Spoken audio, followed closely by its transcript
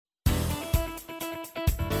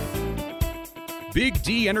Big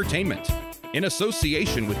D Entertainment, in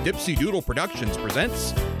association with Dipsy Doodle Productions,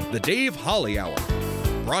 presents The Dave Holly Hour.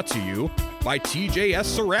 Brought to you by TJS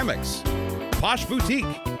Ceramics, Posh Boutique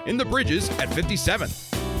in the Bridges at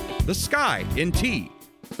 57th, The Sky in T,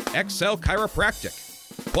 XL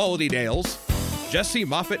Chiropractic, Quality Nails, Jesse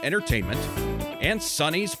Moffitt Entertainment, and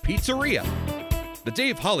Sonny's Pizzeria. The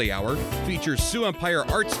Dave Holly Hour features Sioux Empire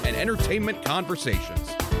arts and entertainment conversations.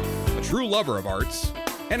 A true lover of arts,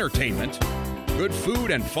 entertainment, good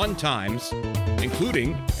food, and fun times,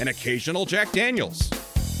 including an occasional Jack Daniels.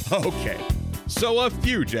 Okay, so a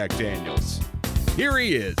few Jack Daniels. Here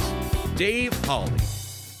he is, Dave Holly.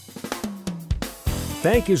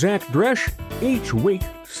 Thank you, Zach Dresch. Each week,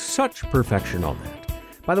 such perfection on that.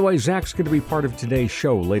 By the way, Zach's going to be part of today's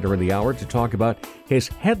show later in the hour to talk about his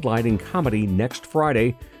headlining comedy next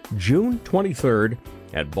Friday, June 23rd,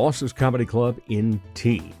 at Boss's Comedy Club in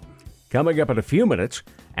T. Coming up in a few minutes,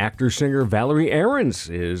 actor-singer Valerie Arens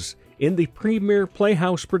is in the Premiere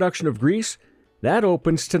Playhouse production of Grease. That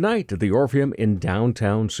opens tonight at the Orpheum in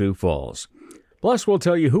downtown Sioux Falls. Plus, we'll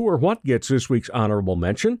tell you who or what gets this week's honorable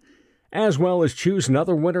mention, as well as choose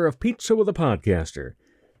another winner of Pizza with a Podcaster.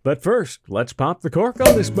 But first, let's pop the cork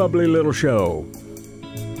on this bubbly little show.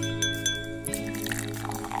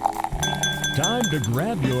 Time to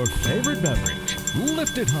grab your favorite beverage,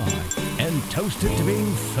 lift it high, and toast it to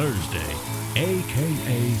being Thursday,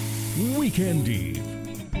 a.k.a. Weekend Eve.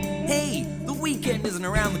 Hey, the weekend isn't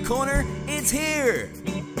around the corner, it's here!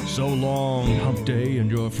 So long, hump day and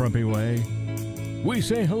your frumpy way. We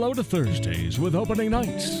say hello to Thursdays with opening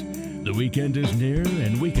nights. The weekend is near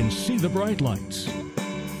and we can see the bright lights.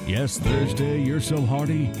 Yes, Thursday, you're so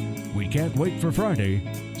hardy, we can't wait for Friday,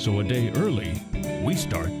 so a day early, we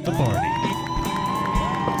start the party.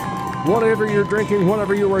 Whatever you're drinking,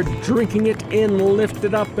 whatever you are drinking it in, lift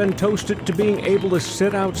it up and toast it to being able to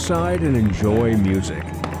sit outside and enjoy music.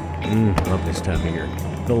 Love this time of year.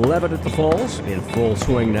 The Levitt at the Falls in full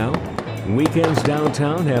swing now. Weekends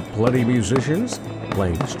downtown have plenty of musicians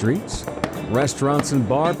playing the streets. Restaurants and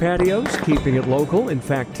bar patios, keeping it local. In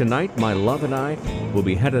fact, tonight, my love and I will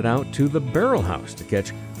be headed out to the Barrel House to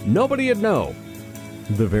catch Nobody You'd Know.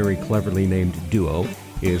 The very cleverly named duo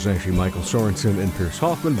is actually Michael Sorensen and Pierce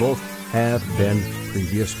Hoffman. Both have been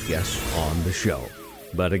previous guests on the show.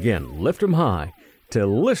 But again, lift 'em high to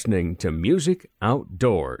listening to music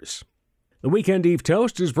outdoors. The Weekend Eve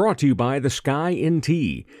Toast is brought to you by The Sky in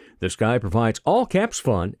T. The Sky provides all-caps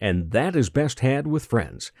fun, and that is best had with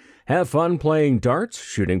friends. Have fun playing darts,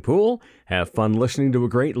 shooting pool. Have fun listening to a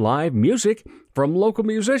great live music from local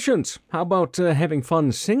musicians. How about having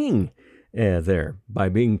fun singing there by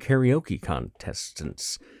being karaoke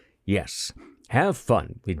contestants? Yes, have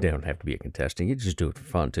fun. You don't have to be a contestant. You just do it for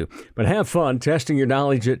fun, too. But have fun testing your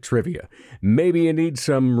knowledge at trivia. Maybe you need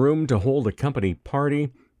some room to hold a company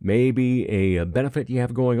party. Maybe a benefit you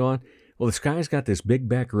have going on. Well, the Sky's got this big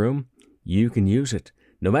back room. You can use it.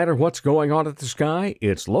 No matter what's going on at the Sky,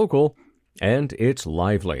 it's local and it's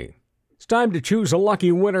lively. It's time to choose a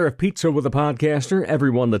lucky winner of Pizza with a Podcaster.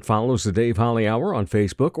 Everyone that follows the Dave Holly Hour on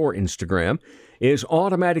Facebook or Instagram is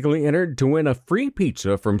automatically entered to win a free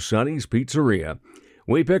pizza from Sonny's Pizzeria.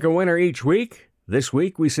 We pick a winner each week. This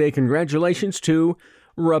week we say congratulations to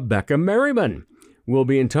Rebecca Merriman. We'll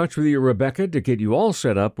be in touch with you, Rebecca, to get you all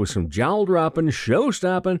set up with some jowl-dropping,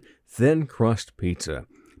 show-stopping, thin-crust pizza.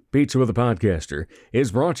 Pizza with a Podcaster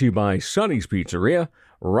is brought to you by Sonny's Pizzeria,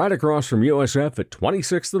 right across from USF at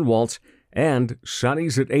 26th and Waltz, and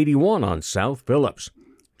Sonny's at 81 on South Phillips.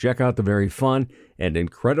 Check out the very fun and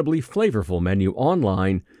incredibly flavorful menu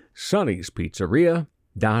online,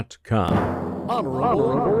 sonnyspizzeria.com.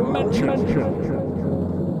 Honorable mention.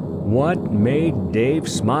 What made Dave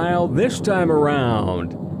smile this time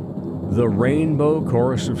around? The Rainbow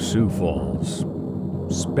Chorus of Sioux Falls.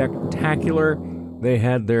 Spectacular. They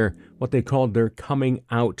had what they called their coming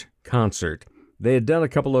out concert. They had done a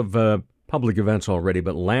couple of public events already,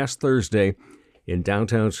 but last Thursday in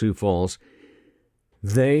downtown Sioux Falls,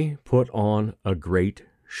 they put on a great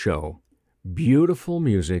show. Beautiful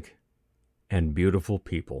music and beautiful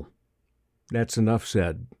people. That's enough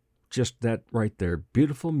said. Just that right there.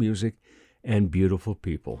 Beautiful music and beautiful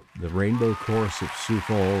people. The Rainbow Chorus of Sioux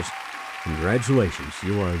Falls. Congratulations.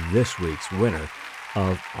 You are this week's winner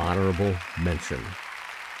of Honorable Mention.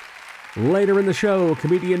 Later in the show,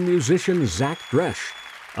 comedian-musician Zach Dresch.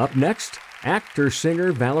 Up next,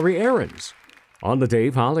 actor-singer Valerie Arens. on the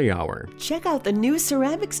Dave Holly Hour. Check out the new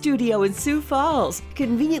ceramic studio in Sioux Falls,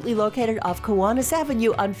 conveniently located off Kiwanis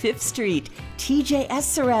Avenue on 5th Street. TJS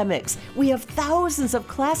Ceramics. We have thousands of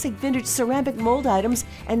classic vintage ceramic mold items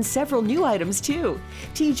and several new items too.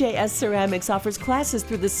 TJS Ceramics offers classes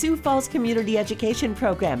through the Sioux Falls Community Education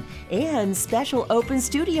Program and special open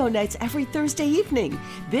studio nights every Thursday evening.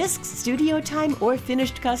 Bisques, studio time, or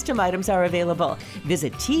finished custom items are available.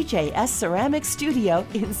 Visit TJS Ceramics Studio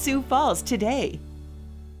in Sioux Falls today.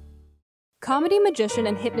 Comedy magician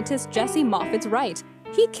and hypnotist Jesse Moffat's right.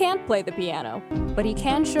 He can't play the piano, but he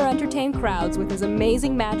can sure entertain crowds with his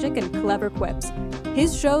amazing magic and clever quips.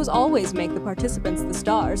 His shows always make the participants the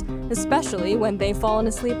stars, especially when they've fallen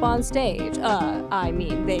asleep on stage.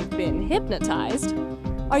 They've been hypnotized.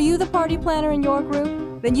 Are you the party planner in your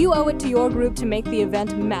group? Then you owe it to your group to make the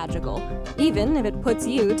event magical, even if it puts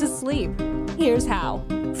you to sleep. Here's how.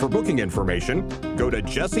 For booking information, go to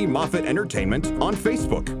Jesse Moffat Entertainment on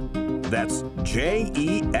Facebook. That's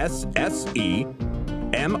JESSEMOFFITT.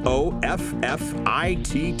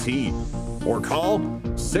 Or call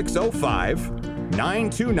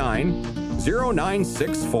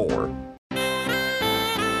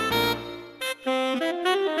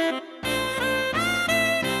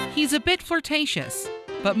He's a bit flirtatious,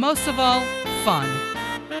 but most of all, fun.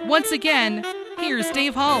 Once again, here's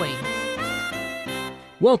Dave Holly.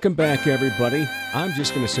 Welcome back, everybody. I'm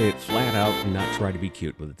just going to say it flat out and not try to be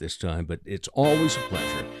cute with it this time, but it's always a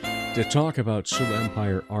pleasure to talk about Sioux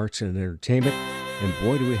Empire arts and entertainment. And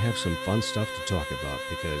boy, do we have some fun stuff to talk about,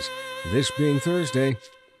 because this being Thursday,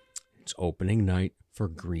 it's opening night for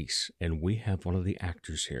Grease. And we have one of the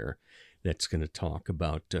actors here that's going to talk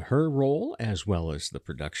about her role as well as the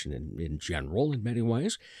production in general in many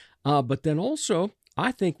ways. But then also,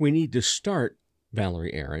 I think we need to start,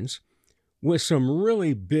 Valerie Arens, with some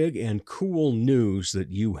really big and cool news that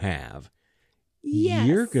you have. Yes.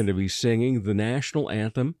 You're going to be singing the national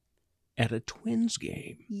anthem at a Twins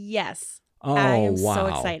game. Yes. Oh, I am wow. so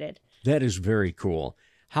excited. That is very cool.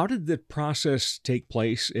 How did the process take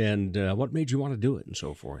place, and what made you want to do it and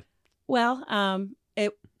so forth? Well,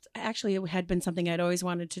 it had been something I'd always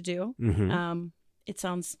wanted to do. Mm-hmm. It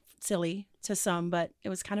sounds silly to some, but it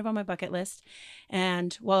was kind of on my bucket list.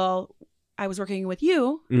 And while I was working with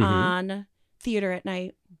you on theater at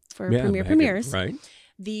night for premieres, right.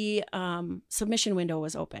 The submission window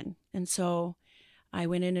was open. And so I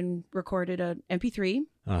went in and recorded an MP3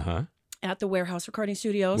 at the Warehouse Recording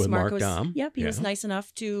Studios. With Mark was, Dahm. Yep, he was nice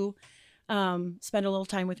enough to spend a little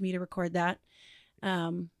time with me to record that.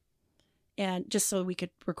 And just so we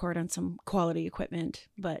could record on some quality equipment.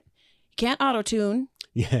 But you can't auto-tune.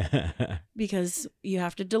 Yeah. Because you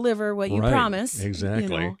have to deliver what you Right, promise. exactly. You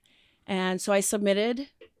know? And so I submitted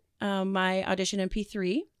my audition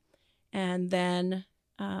MP3. And then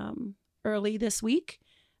early this week,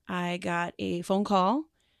 I got a phone call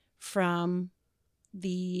from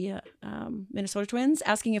the Minnesota Twins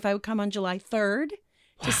asking if I would come on July 3rd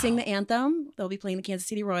to sing the anthem. They'll be playing the Kansas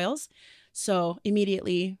City Royals. So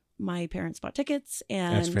immediately my parents bought tickets.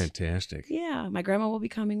 And that's fantastic. Yeah, my grandma will be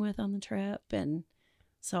coming with on the trip. And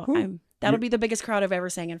so that'll be the biggest crowd I've ever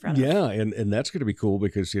sang in front of. Yeah, and that's going to be cool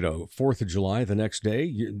because, 4th of July the next day,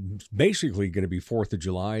 you're basically going to be 4th of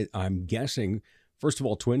July. I'm guessing, first of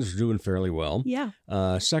all, Twins are doing fairly well. Yeah.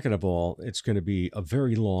 Second of all, it's going to be a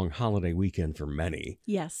very long holiday weekend for many.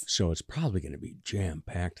 Yes. So it's probably going to be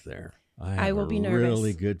jam-packed there. I will be nervous.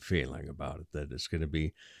 Really good feeling about it, that it's going to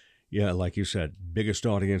be, like you said, biggest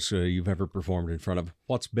audience you've ever performed in front of.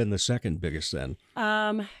 What's been the second biggest then?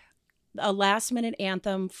 A last-minute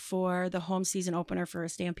anthem for the home season opener for a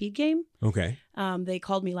Stampede game. Okay. They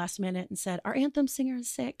called me last minute and said, our anthem singer is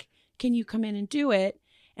sick. Can you come in and do it?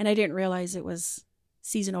 And I didn't realize it was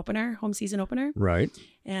home season opener. Right.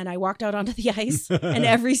 And I walked out onto the ice and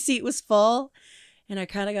every seat was full. And I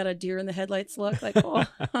kind of got a deer in the headlights look, like, oh.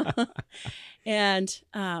 And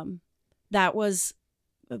that was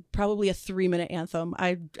probably a 3-minute anthem.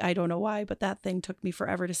 I don't know why, but that thing took me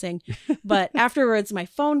forever to sing. But afterwards, my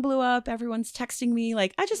phone blew up. Everyone's texting me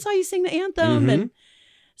like, I just saw you sing the anthem. And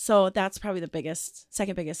so that's probably the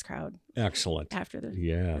second biggest crowd. Excellent. After the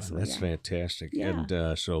that's fantastic. Yeah.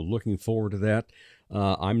 And so looking forward to that.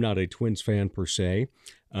 I'm not a Twins fan per se,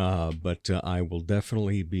 but I will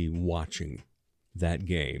definitely be watching that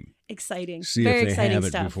game. exciting. See Very if they exciting have it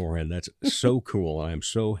stuff. beforehand. That's so cool. I'm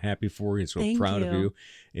so happy for you and so Thank proud of you. you.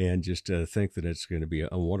 And just think that it's going to be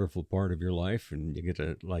a wonderful part of your life. And you get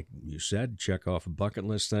to, like you said, check off a bucket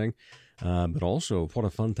list thing. But also, what a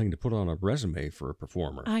fun thing to put on a resume for a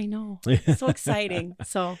performer. I know. So exciting.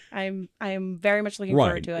 So I'm very much looking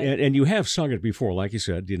forward to it. And you have sung it before, like you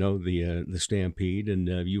said, the Stampede. And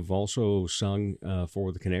you've also sung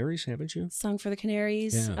for the Canaries, haven't you? Sung for the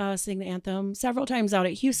Canaries, Yeah. sing the anthem several times out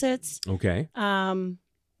at Huset's. Okay.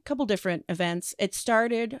 Couple different events.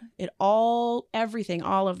 All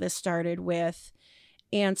of this started with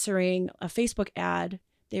answering a Facebook ad.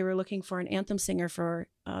 They were looking for an anthem singer for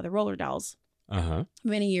the Roller Dolls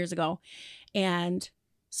many years ago. And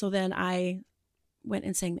so then I went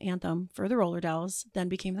and sang the anthem for the Roller Dolls, then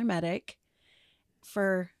became their medic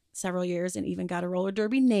for several years and even got a roller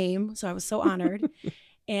derby name. So I was so honored.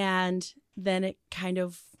 And then it kind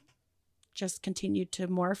of just continued to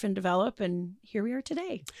morph and develop, and here we are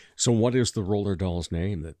today. So what is the Roller Dolls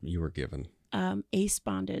name that you were given? Ace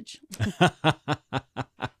Bondage.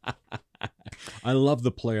 I love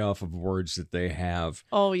the playoff of words that they have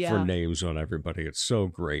Oh, yeah. for names on everybody. It's so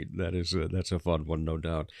great. That's a fun one, no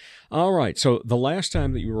doubt. All right. So the last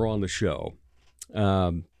time that you were on the show,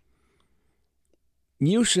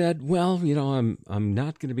 you said, well, I'm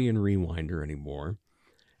not going to be in Rewinder anymore,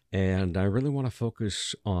 and I really want to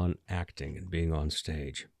focus on acting and being on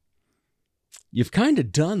stage. You've kind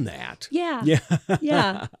of done that. Yeah.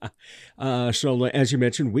 Yeah. So as you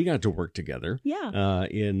mentioned, we got to work together. Yeah.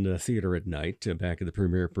 In Theater at Night back at the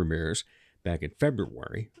Premieres back in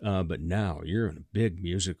February. But now you're in a big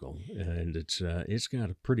musical, and it's got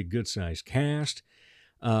a pretty good sized cast.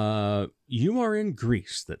 You are in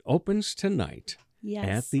Grease that opens tonight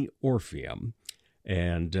at the Orpheum.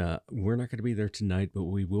 And we're not going to be there tonight, but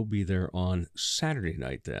we will be there on Saturday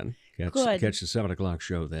night then. Catch the 7 o'clock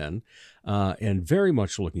show then. And very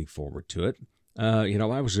much looking forward to it.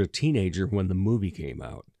 I was a teenager when the movie came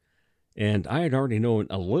out. And I had already known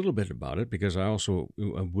a little bit about it because I also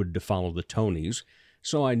would follow the Tonys.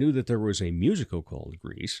 So I knew that there was a musical called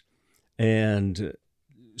Grease. And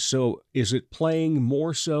so is it playing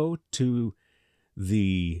more so to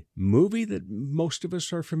the movie that most of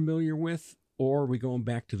us are familiar with? Or are we going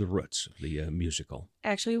back to the roots of the musical?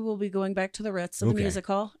 Actually, we'll be going back to the roots of the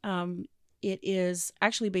musical. It is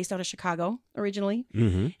actually based out of Chicago originally.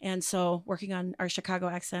 Mm-hmm. And so working on our Chicago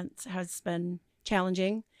accents has been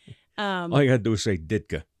challenging. All you got to do is say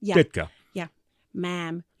Ditka. Yeah. Ditka. Yeah.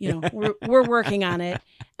 Ma'am. We're working on it.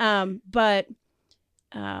 But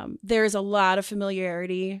there's a lot of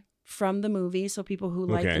familiarity from the movie. So people who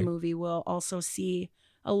like the movie will also see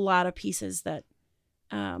a lot of pieces that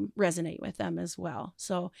resonate with them as well.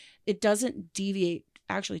 So it doesn't deviate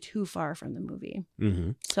actually too far from the movie.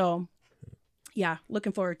 Mm-hmm. So yeah,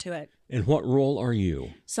 looking forward to it. And what role are you?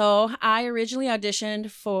 So I originally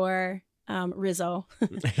auditioned for Rizzo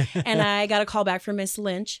and I got a call back from Miss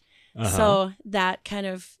Lynch. So that kind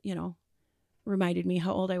of, reminded me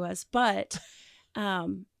how old I was, but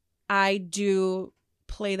I do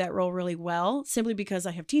play that role really well simply because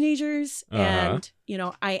I have teenagers and,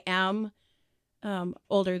 I am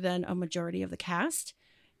older than a majority of the cast.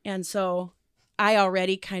 And so I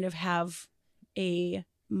already kind of have a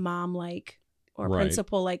mom-like or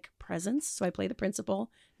principal-like presence. So I play the principal,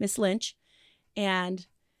 Miss Lynch. And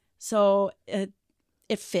so it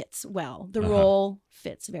fits well. The role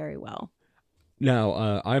fits very well.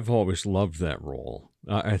 Now, I've always loved that role.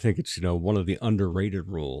 I think it's, one of the underrated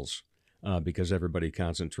roles because everybody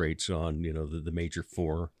concentrates on, the major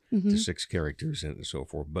 4 to 6 characters and so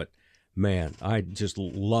forth. But man, I just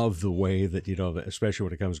love the way that, especially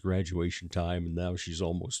when it comes graduation time, and now she's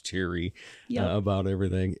almost teary about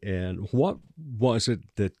everything. And what was it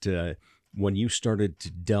that when you started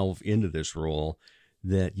to delve into this role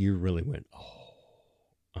that you really went, oh,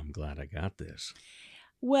 I'm glad I got this?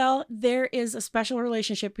 Well, there is a special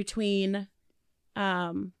relationship between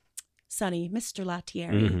Sonny, Mr.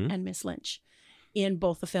 Lattieri, and Miss Lynch in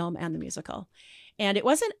both the film and the musical. And it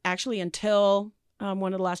wasn't actually until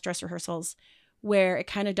one of the last dress rehearsals where it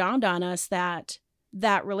kind of dawned on us that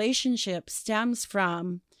relationship stems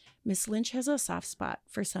from Miss Lynch has a soft spot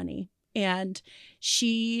for Sonny, and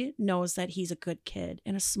she knows that he's a good kid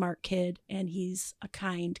and a smart kid and he's a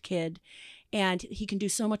kind kid and he can do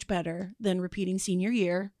so much better than repeating senior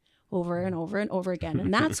year over and over and over again.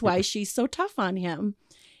 And that's why she's so tough on him.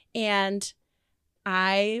 And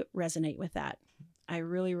I resonate with that. I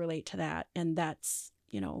really relate to that. And that's,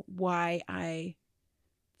 why I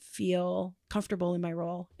feel comfortable in my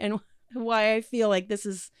role and why I feel like this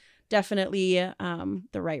is definitely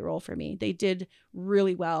the right role for me. They did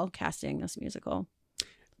really well casting this musical.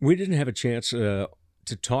 We didn't have a chance to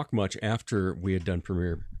talk much after we had done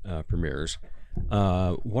premieres.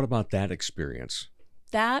 What about that experience?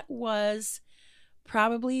 That was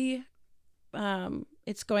probably,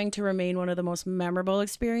 it's going to remain one of the most memorable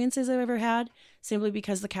experiences I've ever had, simply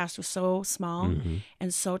because the cast was so small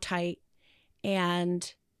and so tight.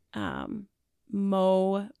 And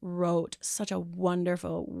Mo wrote such a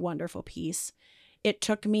wonderful, wonderful piece. It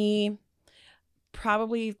took me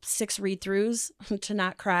probably 6 read-throughs to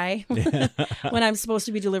not cry when I'm supposed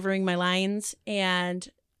to be delivering my lines. And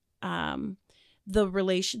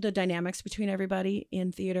the dynamics between everybody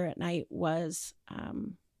in theater at night was,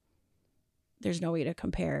 there's no way to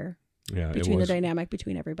compare between the dynamic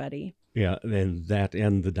between everybody. Yeah, and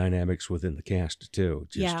the dynamics within the cast too,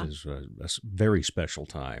 is a very special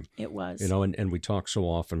time. It was. And we talk so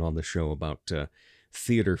often on the show about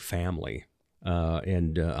theater family,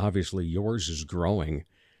 and obviously yours is growing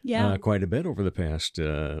quite a bit over the past,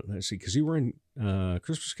 let's see, because you were in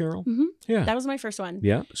Christmas Carol? Mm-hmm. Yeah. That was my first one.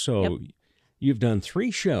 Yeah, so you've done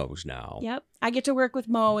 3 shows now. Yep. I get to work with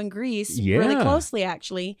Mo in Greece really closely,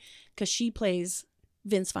 actually, because she plays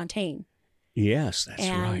Vince Fontaine. Yes, that's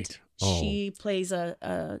right. She plays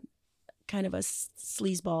a kind of a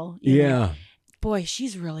sleazeball. Yeah. know. Boy,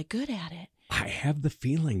 she's really good at it. I have the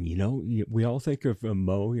feeling, we all think of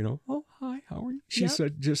Mo, oh, hi, how are you? She's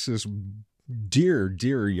just this dear,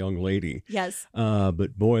 dear young lady. Yes.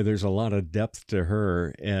 But boy, there's a lot of depth to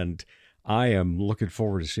her. And I am looking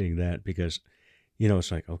forward to seeing that because,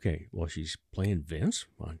 it's like, okay, well, she's playing Vince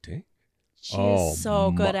Fontaine. She is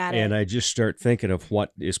so good at it. And I just start thinking of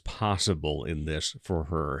what is possible in this for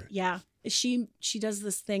her. Yeah. She does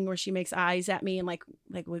this thing where she makes eyes at me and like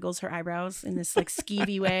wiggles her eyebrows in this like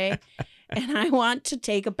skeevy way. And I want to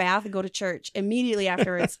take a bath and go to church immediately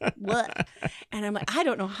afterwards. What? And I'm like, I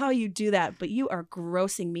don't know how you do that, but you are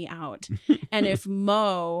grossing me out. And if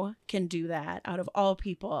Mo can do that out of all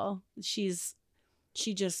people, she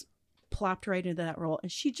just plopped right into that role.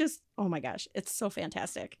 And she just, oh my gosh, it's so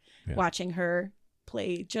fantastic watching her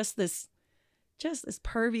play just this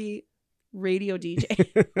pervy radio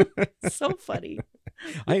DJ. So funny.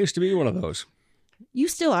 I used to be one of those. You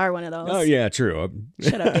still are one of those. Oh, yeah, true.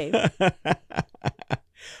 Shut up, Dave.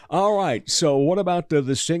 All right. So what about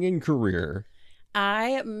the singing career?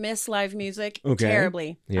 I miss live music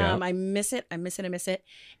terribly. Yeah. I miss it.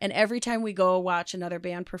 And every time we go watch another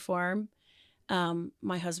band perform,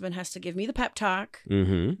 my husband has to give me the pep talk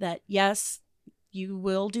that, yes, you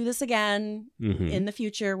will do this again in the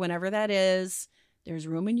future, whenever that is. There's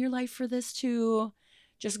room in your life for this too.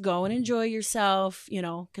 Just go and enjoy yourself,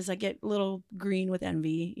 because I get a little green with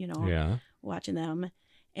envy, watching them.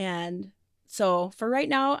 And so for right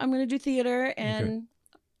now, I'm going to do theater. And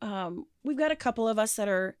we've got a couple of us that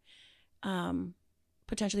are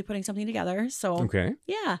potentially putting something together. So,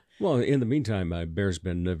 yeah. Well, in the meantime, Bear's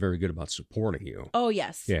been very good about supporting you. Oh,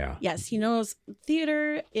 yes. Yeah. Yes. He knows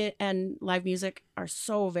theater and live music are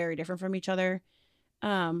so very different from each other.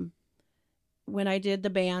 When I did the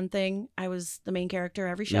band thing, I was the main character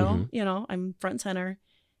every show. I'm front and center.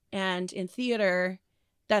 And in theater,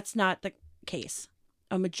 that's not the case.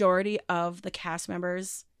 A majority of the cast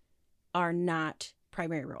members are not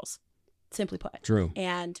primary roles, simply put. True.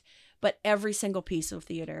 But every single piece of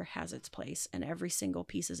theater has its place, and every single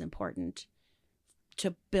piece is important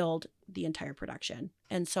to build the entire production.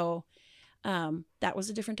 And so that was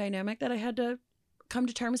a different dynamic that I had to come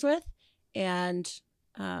to terms with. And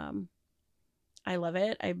I love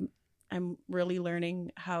it. I'm really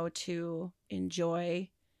learning how to enjoy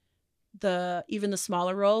even the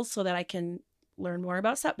smaller roles so that I can learn more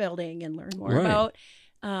about set building and learn more about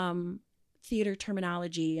theater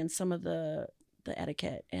terminology and some of the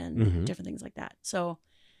etiquette and different things like that. So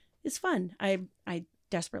it's fun. I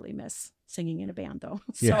desperately miss singing in a band though.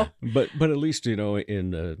 So. Yeah, but at least, in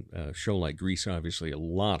a show like Grease, obviously a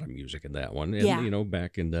lot of music in that one. And,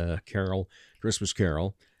 back in the Christmas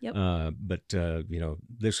Carol. Yep. But,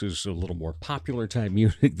 this is a little more popular type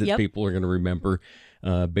music that people are going to remember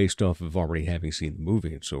based off of already having seen the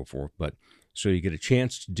movie and so forth. But so you get a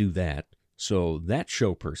chance to do that. So that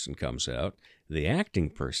show person comes out, the acting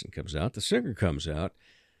person comes out, the singer comes out.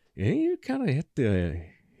 And you kind of hit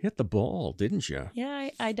the ball, didn't you? Yeah,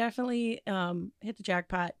 I definitely hit the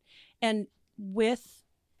jackpot. And with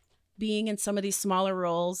being in some of these smaller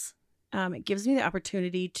roles, it gives me the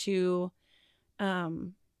opportunity to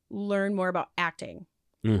learn more about acting.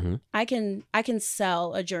 I can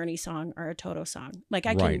sell a Journey song or a Toto song. Like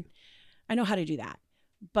I know how to do that.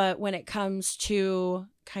 But when it comes to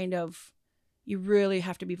kind of, you really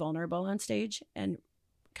have to be vulnerable on stage and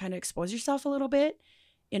kind of expose yourself a little bit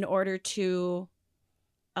in order to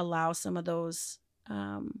allow some of those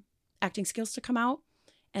acting skills to come out.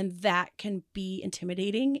 And that can be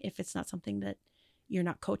intimidating if it's not something that you're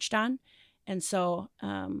not coached on. And so,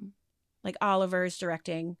 like Oliver's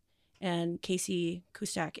directing and Casey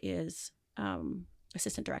Kustak is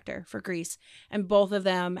assistant director for Grease. And both of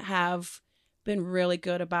them have been really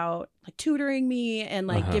good about like tutoring me and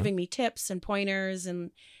like giving me tips and pointers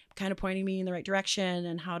and kind of pointing me in the right direction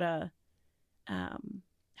and how to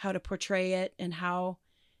portray it and how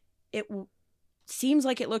it seems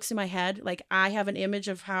like it looks in my head. Like I have an image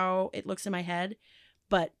of how it looks in my head,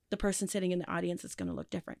 but the person sitting in the audience is going to look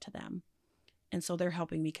different to them. And so they're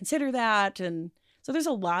helping me consider that. And so there's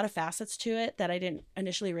a lot of facets to it that I didn't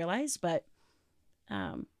initially realize, but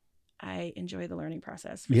I enjoy the learning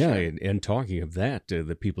process. Yeah, sure. and talking of that,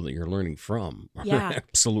 the people that you're learning from are Yeah.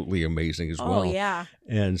 absolutely amazing as well. Oh, yeah.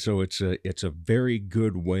 And so it's a very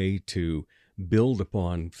good way to build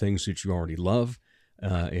upon things that you already love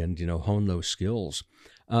and, hone those skills.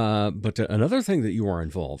 But another thing that you are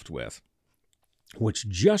involved with, which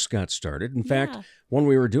just got started, in fact, when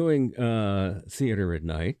we were doing Theater at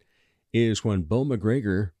Night, is when Beau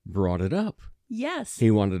McGregor brought it up. Yes.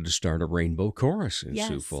 He wanted to start a rainbow chorus in Yes.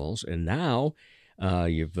 Sioux Falls. And now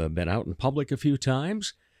you've been out in public a few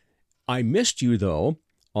times. I missed you, though,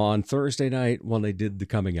 on Thursday night when they did the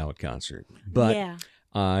coming out concert. But yeah.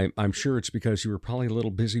 I'm sure it's because you were probably a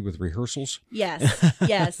little busy with rehearsals. Yes.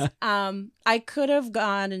 Yes. I could have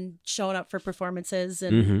gone and shown up for performances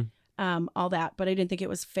and all that, but I didn't think it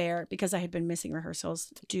was fair because I had been missing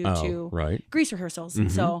rehearsals due to Grease rehearsals. And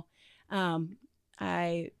so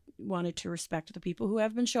I wanted to respect the people who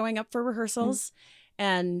have been showing up for rehearsals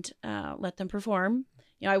and let them perform.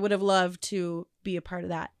 I would have loved to be a part of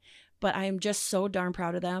that, but I am just so darn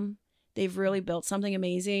proud of them. They've really built something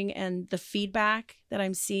amazing, and the feedback that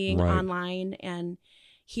I'm seeing online and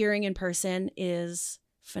hearing in person is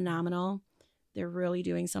phenomenal. They're really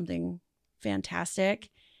doing something fantastic,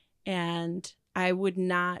 and I would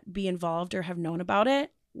not be involved or have known about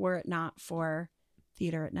it were it not for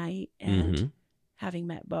Theater at Night and having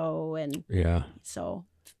met Beau. And so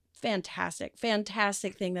fantastic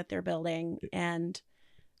thing that they're building, and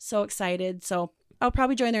so excited. So I'll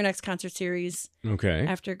probably join their next concert series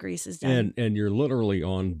after Grease is done. And you're literally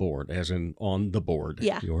on board, as in on the board.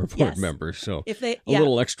 Yeah. You're a board member. So if they, a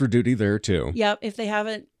little extra duty there, too. Yep. If they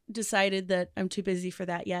haven't decided that I'm too busy for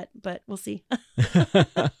that yet, but we'll see.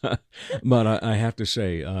 But I have to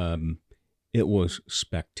say, it was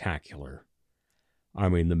spectacular. I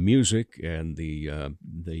mean, the music and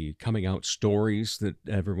the coming out stories that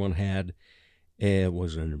everyone had, it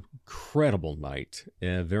was an incredible night,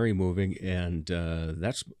 very moving, and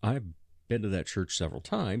I've been to that church several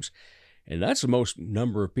times, and that's the most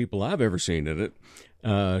number of people I've ever seen at it.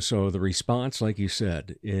 So the response, like you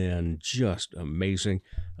said, and just amazing.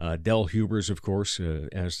 Del Hubers, of course,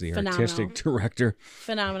 as the artistic director.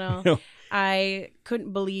 Phenomenal. I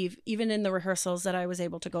couldn't believe, even in the rehearsals that I was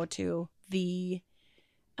able to go to, the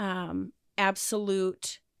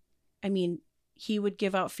absolute, I mean, he would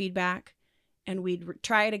give out feedback and we'd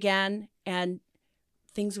try it again and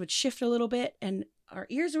things would shift a little bit and our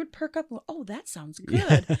ears would perk up. Oh, that sounds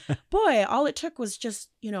good. Boy, all it took was just,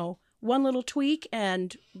 one little tweak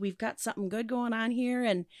and we've got something good going on here.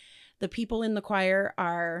 And the people in the choir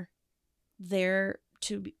are there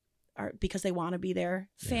because they want to be there.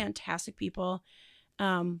 Fantastic people.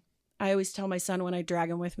 I always tell my son when I drag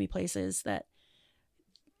him with me places that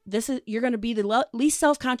you're going to be the least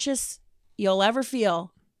self-conscious you'll ever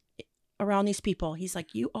feel around these people. He's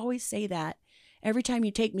like, you always say that every time you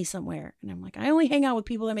take me somewhere. And I'm like, I only hang out with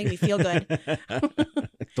people that make me feel good.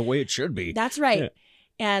 The way it should be. That's right. Yeah.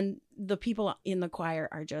 And the people in the choir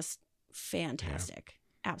are just fantastic.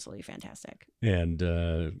 Yeah. Absolutely fantastic. And,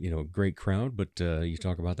 great crowd. But you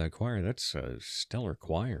talk about that choir. That's a stellar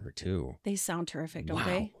choir, too. They sound terrific, don't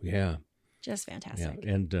they? Yeah. Just fantastic.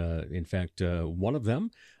 Yeah. And, in fact, one of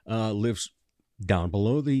them lives down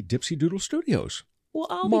below the Dipsy Doodle Studios. Well,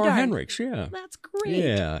 I'll Mara be darned. Henricks, yeah. That's great.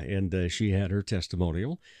 Yeah, and she had her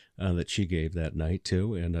testimonial that she gave that night,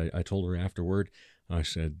 too. And I told her afterward, I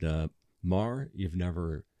said, Mar, you've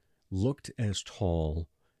never looked as tall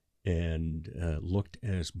and looked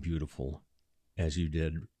as beautiful as you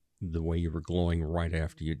did the way you were glowing right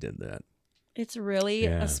after you did that. It's really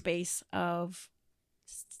a space of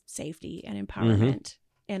safety and empowerment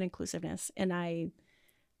and inclusiveness. And I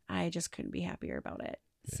just couldn't be happier about it.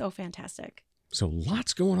 Yeah. So fantastic. So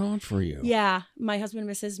lots going on for you. Yeah. My husband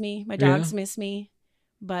misses me. My dogs miss me.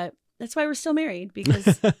 But that's why we're still married,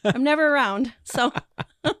 because I'm never around. So.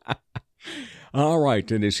 All right.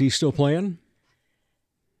 And is he still playing?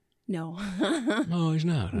 No. No, he's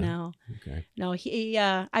not. Huh? No. Okay. No,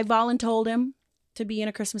 I voluntold him to be in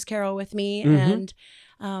A Christmas Carol with me, Mhm.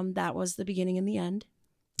 and that was the beginning and the end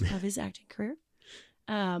of his acting career.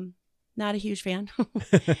 Not a huge fan,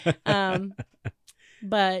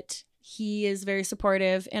 but he is very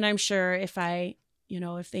supportive, and I'm sure if they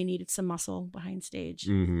needed some muscle behind stage,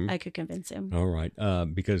 Mhm. I could convince him. All right.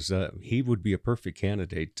 Because he would be a perfect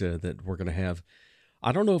candidate that we're going to have.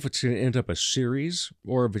 I don't know if it's going to end up a series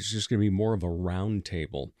or if it's just going to be more of a round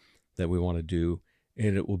table that we want to do.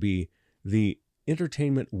 And it will be the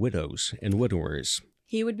entertainment widows and widowers.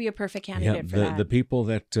 He would be a perfect candidate for that. The people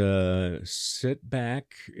that sit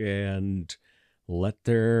back and let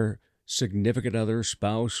their significant other,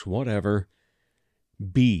 spouse, whatever,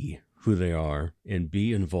 be who they are and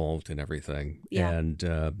be involved in everything. Yeah. And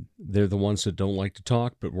they're the ones that don't like to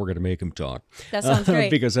talk, but we're going to make them talk. That sounds great.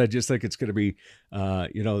 Because I just think it's going to be,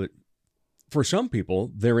 for some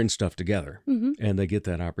people, they're in stuff together and they get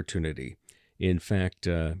that opportunity. In fact,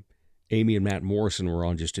 Amy and Matt Morrison were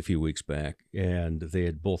on just a few weeks back, and they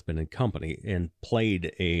had both been in company and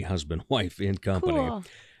played a husband-wife in company. Cool.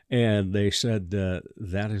 And they said that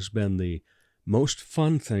has been the most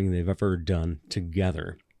fun thing they've ever done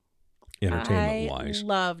together. Entertainment-wise. I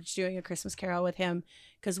loved doing A Christmas Carol with him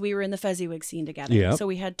because we were in the Fezziwig scene together. Yep. So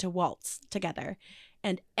we had to waltz together.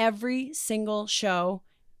 And every single show,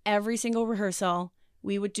 every single rehearsal,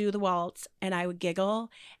 we would do the waltz, and I would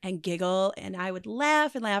giggle, and I would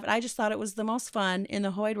laugh and laugh. And I just thought it was the most fun in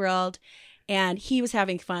the whole world. And he was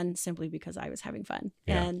having fun simply because I was having fun.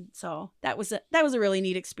 Yeah. And so that was a really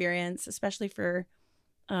neat experience, especially for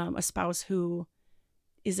a spouse who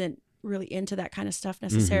isn't really into that kind of stuff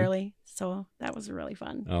necessarily. So that was really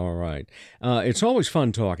fun. All right. It's always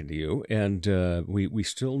fun talking to you, and we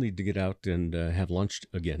still need to get out and have lunch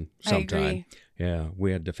again sometime. I agree. Yeah,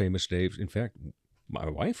 we had the Famous Dave's. In fact, my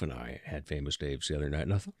wife and I had Famous Dave's the other night,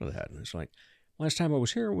 and I thought of that, and it's like, last time I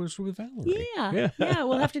was here was with Valerie. Yeah.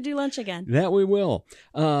 We'll have to do lunch again. That we will.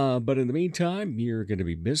 But in the meantime, you're going to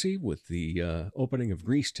be busy with the opening of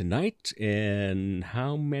Grease tonight. And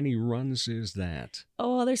how many runs is that?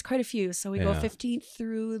 Oh, there's quite a few. So we go Yeah. 15th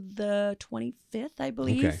through the 25th, I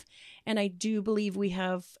believe. Okay. And I do believe we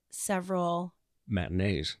have several.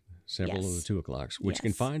 Matinees, several of the Yes. 2 o'clocks, which you can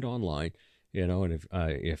Yes. find online. And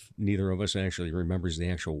if neither of us actually remembers the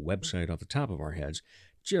actual website off the top of our heads,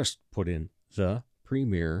 just put in the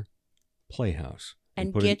Premiere Playhouse.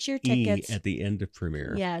 And put get an your E tickets. at the end of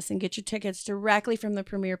Premiere. Yes, and get your tickets directly from the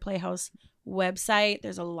Premiere Playhouse website.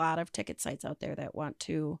 There's a lot of ticket sites out there that want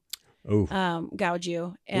to Oh, gouge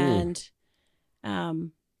you. And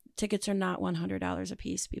tickets are not $100 a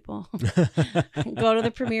piece, people. Go to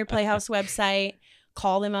the Premiere Playhouse website,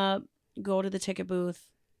 call them up, go to the ticket booth,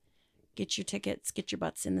 get your tickets, get your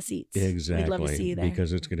butts in the seats. exactly. We'd love to see you there.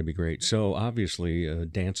 Because it's going to be great. So obviously,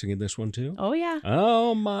 dancing in this one too. Oh yeah.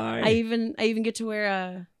 Oh my! I even get to wear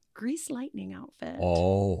a Grease Lightning outfit.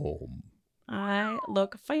 Oh. I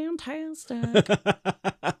look fantastic.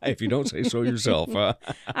 If you don't say so yourself,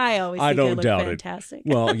 I always I think don't I look doubt fantastic.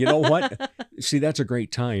 it. Well, you know what? See, that's a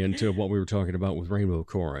great tie-in to what we were talking about with Rainbow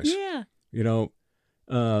Chorus. Yeah. You know,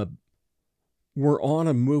 we're on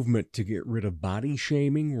a movement to get rid of body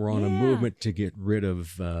shaming. We're on a Yeah. movement to get rid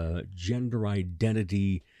of gender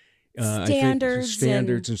identity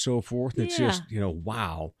Standards and so forth. It's Yeah. just,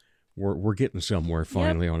 wow, we're getting somewhere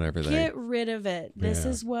finally on everything. Get rid of it. This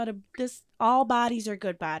Yeah. is what all bodies are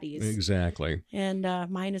good bodies. Exactly. And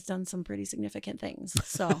mine has done some pretty significant things.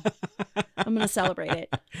 So I'm going to celebrate it.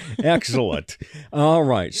 Excellent. All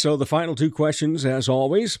right. So the final 2 questions, as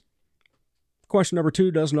always. Question number 2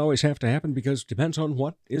 doesn't always have to happen because it depends on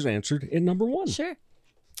what is answered in number 1. Sure.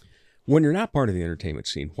 When you're not part of the entertainment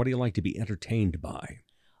scene, what do you like to be entertained by?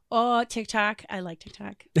 Oh, TikTok. I like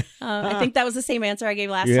TikTok. I think that was the same answer I gave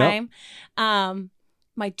last Yep. time.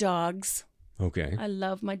 My dogs. Okay. I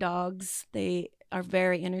love my dogs. They are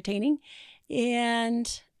very entertaining.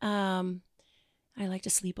 And I like to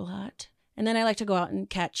sleep a lot. And then I like to go out and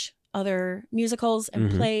catch other musicals and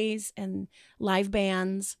Mhm. plays and live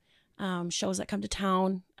bands, shows that come to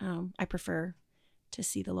town. I prefer to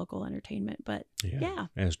see the local entertainment, but yeah.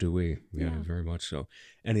 As do we. Yeah, Yeah. very much so.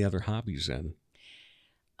 Any other hobbies then?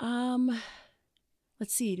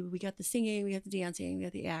 Let's see. We got the singing, we got the dancing, we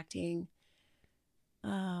got the acting.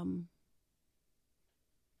 I'm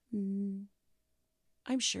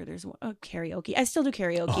sure there's karaoke. I still do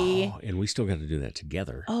karaoke. Oh, and we still got to do that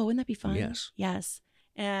together. Oh, wouldn't that be fun? Yes. Yes.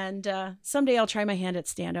 And someday I'll try my hand at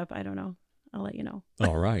stand-up. I don't know. I'll let you know.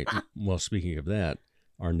 All right. Well, speaking of that,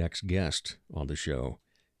 our next guest on the show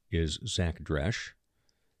is Zach Dresch,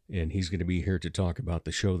 and he's going to be here to talk about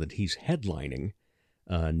the show that he's headlining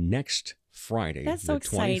next Friday, That's so the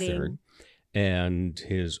 23rd. exciting. and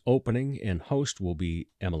his opening and host will be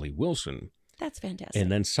Emily Wilson. That's fantastic.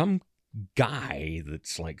 And then some guy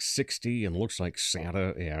that's like 60 and looks like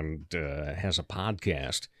Santa and has a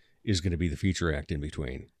podcast is going to be the feature act in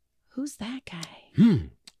between. Who's that guy? Who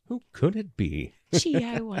could it be? Gee,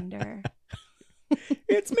 I wonder.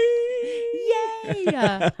 It's me! Yay!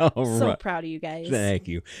 All So right. proud of you guys. Thank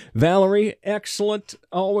you. Valerie, excellent.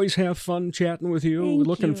 Always have fun chatting with you. Thank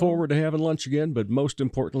Looking you. forward to having lunch again, but most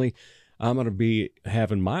importantly, I'm going to be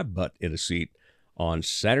having my butt in a seat on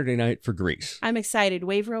Saturday night for Grease. I'm excited.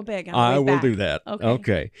 Wave real big. I will back. do that.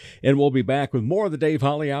 Okay. And we'll be back with more of the Dave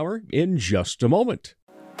Holly Hour in just a moment.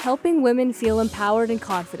 Helping women feel empowered and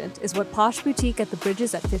confident is what Posh Boutique at the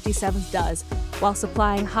Bridges at 57th does, while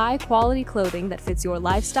supplying high-quality clothing that fits your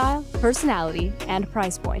lifestyle, personality, and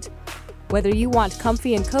price point. Whether you want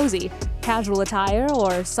comfy and cozy, casual attire,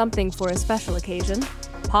 or something for a special occasion,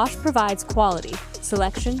 Posh provides quality,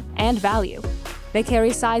 selection, and value. They carry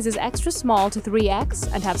sizes extra small to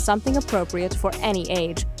 3X and have something appropriate for any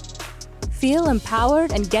age. Feel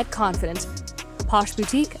empowered and get confident. Posh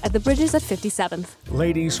Boutique at the Bridges at 57th.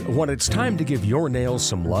 Ladies, when it's time to give your nails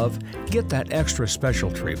some love, get that extra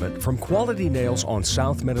special treatment from Quality Nails on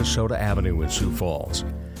South Minnesota Avenue in Sioux Falls.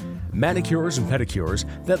 Manicures and pedicures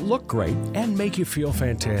that look great and make you feel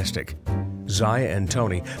fantastic. Zaya and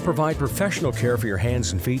Tony provide professional care for your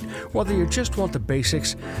hands and feet, whether you just want the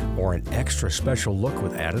basics or an extra special look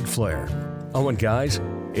with added flair. Oh, and guys,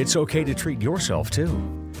 it's okay to treat yourself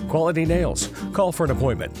too. Quality Nails. Call for an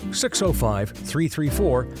appointment.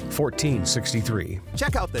 605-334-1463.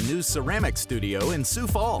 Check out the new ceramic studio in Sioux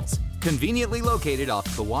Falls. Conveniently located off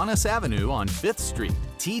Kiwanis Avenue on 5th Street.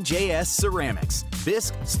 TJS Ceramics.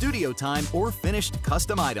 Bisque, studio time, or finished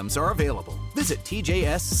custom items are available. Visit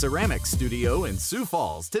TJS Ceramics Studio in Sioux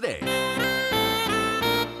Falls today.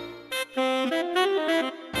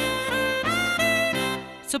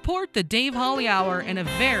 Support the Dave Holly Hour in a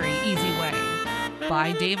very easy way.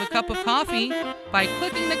 Buy Dave a cup of coffee by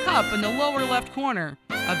clicking the cup in the lower left corner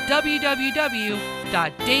of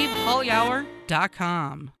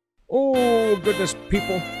www.davehollyhour.com. Oh, goodness,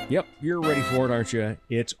 people. Yep, you're ready for it, aren't you?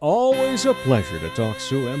 It's always a pleasure to talk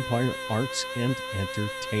Sioux Empire Arts and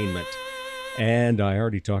Entertainment. And I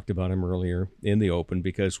already talked about him earlier in the open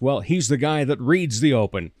because, well, he's the guy that reads the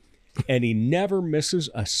open. And he never misses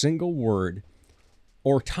a single word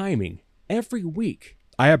or timing every week.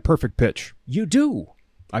 I have perfect pitch. You do.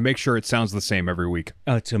 I make sure it sounds the same every week.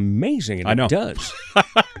 It's amazing, and I know. it does.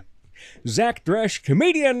 Zach Dresch,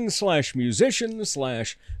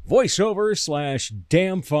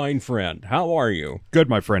 comedian/musician/voiceover/damn fine friend. How are you? Good,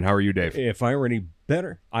 my friend. How are you, Dave? If I were any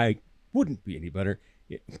better, I wouldn't be any better.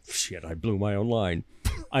 Shit, I blew my own line.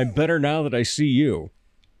 I'm better now that I see you.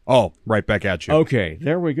 Oh, right back at you. Okay,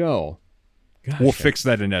 there we go. Gosh, We'll fix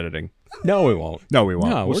that in editing. No, we won't. No, we won't.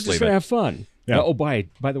 No, We'll we're just just leave going to it. have fun. Yeah.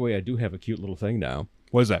 By the way, I do have a cute little thing now.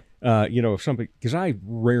 What is that? If somebody, because I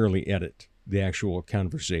rarely edit the actual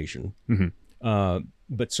conversation,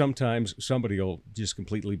 but sometimes somebody will just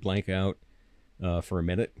completely blank out for a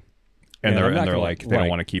minute, And I'm they're not gonna, like, they don't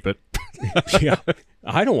want to keep it. yeah,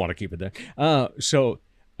 I don't want to keep it there. So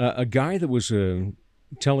a guy that was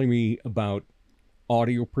telling me about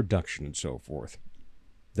audio production and so forth,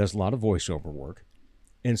 does a lot of voiceover work,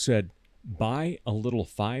 and said, buy a little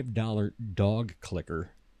 $5 dog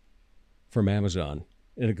clicker from Amazon,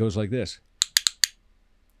 and it goes like this.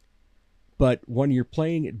 But when you're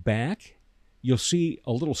playing it back, you'll see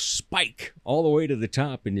a little spike all the way to the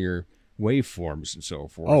top in your waveforms and so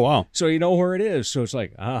forth. Oh, wow. So you know where it is. So it's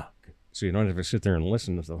like, so you don't have to sit there and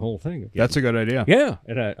listen to the whole thing again. That's a good idea. Yeah.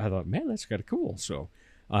 And I thought, man, that's kind of cool. So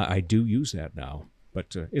I do use that now,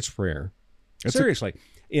 but it's rare. Seriously.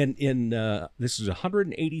 In this is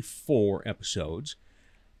 184 episodes.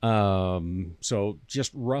 So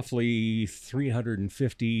just roughly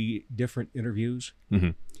 350 different interviews. Mm-hmm.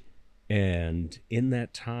 And in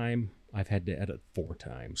that time, I've had to edit 4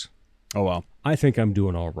 times. Oh, wow. I think I'm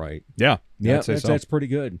doing all right. Yeah. Yeah, I'd say so. that's pretty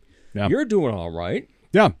good. Yeah. You're doing all right.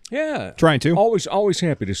 Yeah. Yeah. Trying to. Always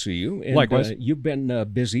happy to see you. And, Likewise. You've been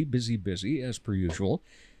busy as per usual.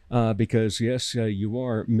 Because, yes, you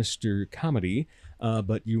are Mr. Comedy,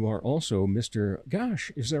 but you are also Mr.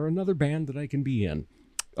 Gosh, is there another band that I can be in?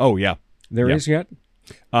 Oh, yeah. There is yet?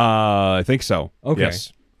 I think so. Okay.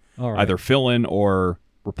 Yes. All right. Either fill-in or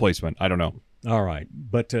replacement. I don't know. All right.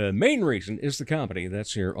 But main reason is the comedy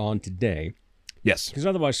that's here on today. Yes. Because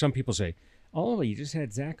otherwise some people say, oh, you just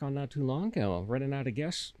had Zach on not too long ago, running out of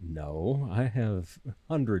guests. No, I have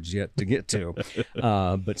hundreds yet to get to.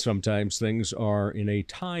 But sometimes things are in a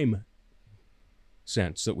time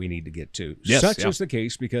sense that we need to get to. Yes, Such yeah. is the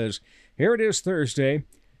case because here it is Thursday.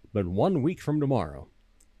 But 1 week from tomorrow,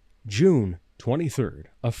 June 23rd,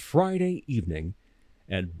 a Friday evening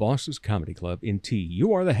at Boss's Comedy Club in T.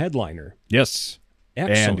 You are the headliner. Yes.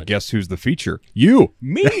 Excellent. And guess who's the feature? You.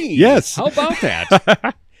 Me. Yes. How about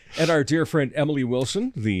that? And our dear friend Emily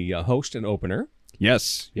Wilson, the host and opener.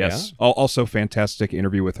 Yes. Yeah. Also, fantastic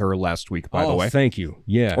interview with her last week, by the way. Thank you.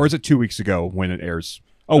 Yeah. Or is it 2 weeks ago when it airs?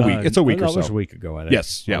 A week. It's a week or so. It was a week ago, I think.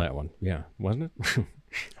 Yes. Yeah. On that one. Yeah. Wasn't it?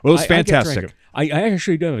 Well, it was fantastic. I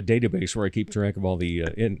actually do have a database where I keep track of all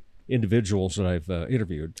the individuals that I've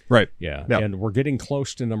interviewed. Right. Yeah. Yep. And we're getting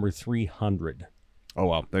close to number 300. Oh,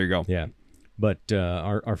 wow. There you go. Yeah. But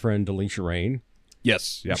our friend Alicia Rain,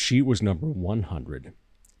 Yes. Yep. she was number 100.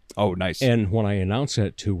 Oh, nice. And when I announced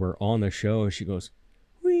that to her on the show, she goes,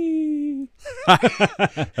 "Wee."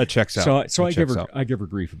 That checks out. So I That checks out. give her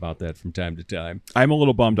grief about that from time to time. I'm a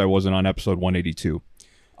little bummed I wasn't on episode 182.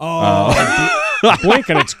 Oh, blink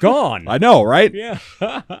and it's gone. I know, right? Yeah.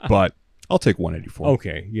 But I'll take 184.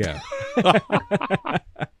 Okay, yeah.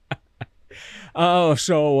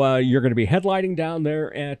 So you're going to be headlining down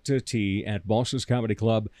there at T at Boss's Comedy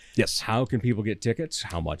Club. Yes. How can people get tickets?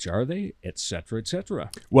 How much are they? Et cetera, et cetera.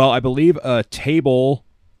 Well, I believe a table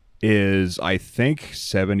is, I think,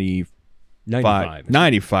 75.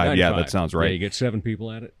 95. Yeah, that sounds right. Yeah, you get 7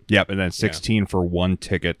 people at it. Yep, and then 16 for one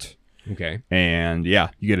ticket. Okay. And yeah,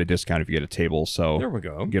 you get a discount if you get a table. So There we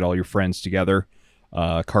go. Get all your friends together,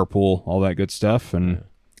 carpool, all that good stuff, and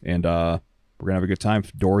we're gonna have a good time.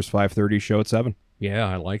 Doors 5:30, show at 7. Yeah,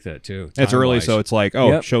 I like that too. It's early, Time-wise. so it's like,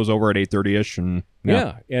 show's over at 8:30ish, and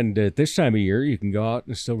Yeah, and at this time of year, you can go out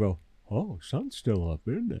and still go, oh, sun's still up,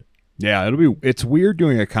 isn't it? yeah, it's weird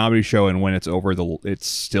doing a comedy show, and when it's over, it's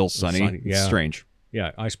still sunny. sunny, It's yeah. strange.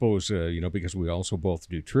 Yeah, I suppose, because we also both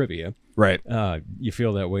do trivia. Right. You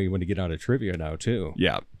feel that way when you get out of trivia now, too.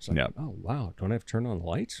 Yeah. It's like, Yeah. oh, wow, don't I have to turn on the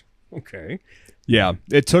lights? Okay. Yeah.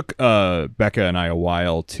 It took Becca and I a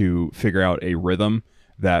while to figure out a rhythm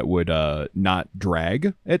that would not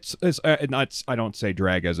drag. It's not. I don't say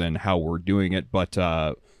drag as in how we're doing it, but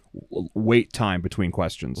wait time between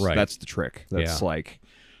questions. Right. That's the trick. That's Yeah. like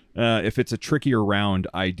if it's a trickier round,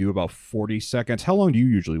 I do about 40 seconds. How long do you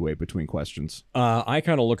usually wait between questions? I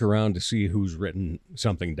kind of look around to see who's written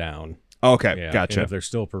something down. Okay, Yeah, gotcha. and if they're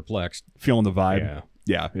still perplexed, Feeling the vibe. yeah.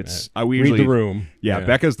 Yeah, it's Read we usually the room. Yeah,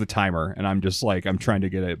 Becca's the timer, and I'm just like I'm trying to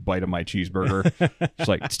get a bite of my cheeseburger. It's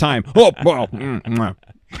like it's time. Oh, well,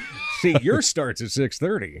 See, yours starts at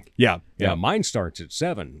 6:30. yeah. Yeah, mine starts at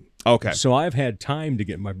 7. Okay, So I've had time to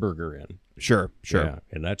get my burger in. sure. Yeah,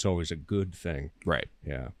 and that's always a good thing. Right.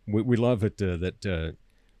 Yeah, we love it that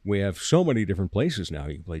we have so many different places now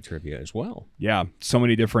you can play trivia as well. Yeah, so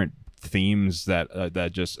many different themes that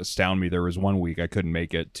just astound me. There was one week I couldn't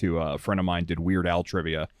make it to a friend of mine did Weird Al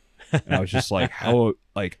trivia, and I was just like, how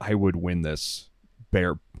I would win this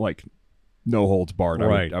no holds barred.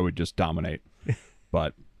 Right. I would just dominate,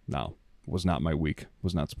 but no, was not my week.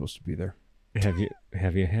 Was not supposed to be there. Have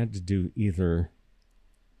you had to do either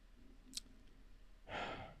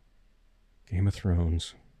Game of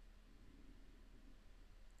Thrones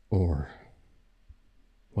or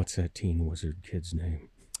what's that teen wizard kid's name?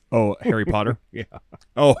 Oh, Harry Potter. Yeah.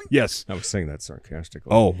 Oh, yes. I was saying that sarcastically.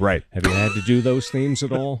 Oh, right. Have you had to do those themes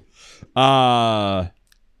at all? I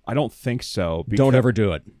don't think so. Don't ever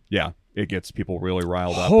do it. Yeah, it gets people really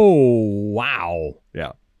riled up. Oh, wow.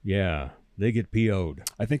 Yeah. Yeah, they get PO'd.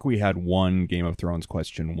 I think we had one Game of Thrones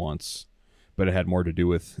question once, but it had more to do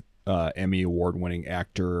with Emmy award-winning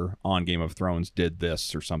actor on Game of Thrones did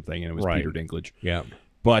this or something, and it was Right. Peter Dinklage. Yeah.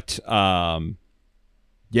 But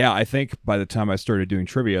yeah, I think by the time I started doing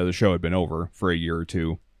trivia, the show had been over for a year or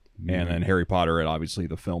two, and then Harry Potter, and obviously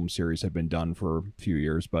the film series had been done for a few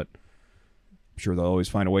years, but I'm sure they'll always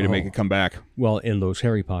find a way to make it come back. Well, and those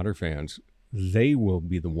Harry Potter fans, they will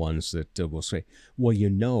be the ones that will say, well,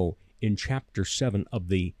 in Chapter 7 of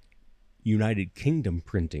the United Kingdom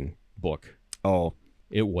printing book,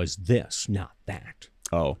 it was this, not that.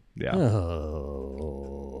 Oh, yeah. Oh.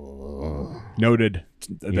 Noted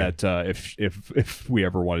that if we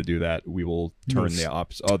ever want to do that, we will turn the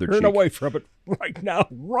other cheek. Turn away from it right now.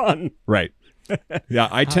 Run. Right. Yeah,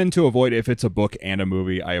 I tend to avoid, if it's a book and a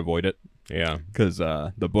movie, I avoid it. Yeah. Because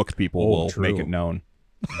the book people will true. make it known.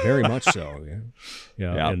 Very much so, yeah.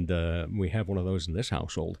 Yeah. And we have one of those in this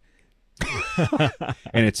household.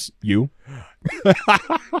 And it's you?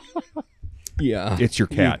 Yeah. It's your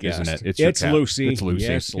cat, You isn't guessed. it? It's your cat. Lucy. It's Lucy.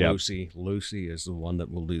 Yes, Yep. Lucy. Lucy is the one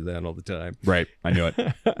that will do that all the time. Right. I knew it.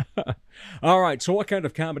 All right. So what kind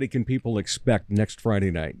of comedy can people expect next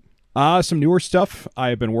Friday night? Some newer stuff.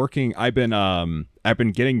 I've been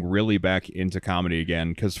getting really back into comedy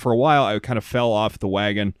again, because for a while I kind of fell off the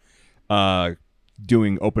wagon.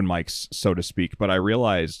 doing open mics, so to speak, but I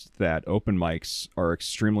realized that open mics are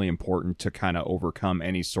extremely important to kind of overcome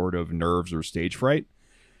any sort of nerves or stage fright.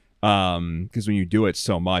 Because when you do it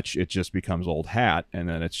so much, it just becomes old hat, and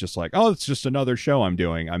then it's just like, oh, it's just another show I'm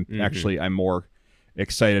doing. I'm more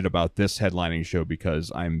excited about this headlining show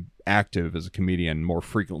because I'm active as a comedian more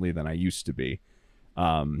frequently than I used to be.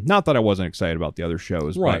 Not that I wasn't excited about the other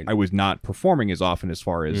shows, right. but I was not performing as often as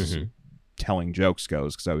far as telling jokes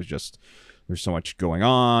goes, because I was just, there's so much going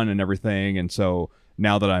on and everything. And so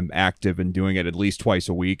now that I'm active and doing it at least twice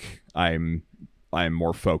a week, I'm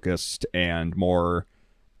more focused and more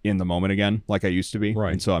in the moment again, like I used to be.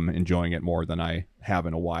 Right. And so I'm enjoying it more than I have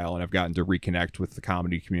in a while. And I've gotten to reconnect with the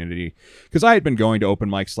comedy community, because I had been going to open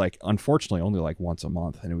mics, like, unfortunately, only like once a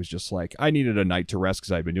month. And it was just like, I needed a night to rest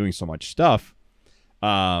because I'd been doing so much stuff.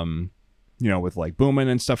 With like booming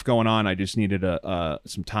and stuff going on, I just needed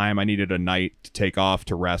some time. I needed a night to take off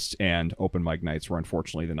to rest, and open mic nights were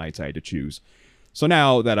unfortunately the nights I had to choose. So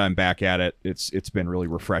now that I'm back at it, it's been really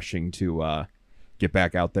refreshing to get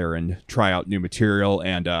back out there and try out new material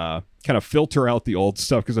and kind of filter out the old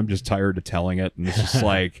stuff, because I'm just tired of telling it. And it's just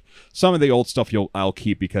like, some of the old stuff I'll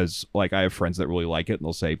keep because, like, I have friends that really like it and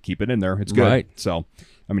they'll say, keep it in there, it's good. Right. So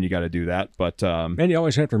I mean, you got to do that, but and you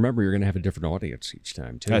always have to remember you're going to have a different audience each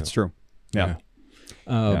time too. That's true. Yeah.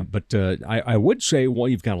 But I would say, well,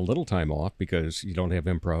 you've got a little time off because you don't have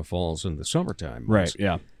Improv Falls in the summertime. Right.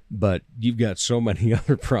 Yeah. But you've got so many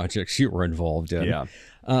other projects you were involved in.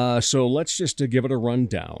 Yeah. So let's just give it a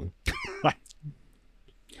rundown.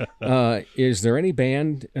 Is there any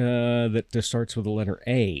band that starts with the letter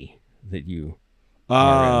A that you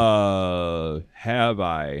have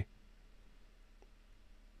I?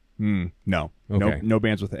 No. Okay. No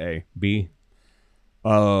bands with A. B?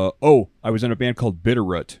 I was in a band called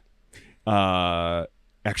Bitterroot,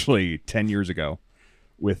 actually 10 years ago,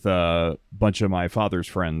 with a bunch of my father's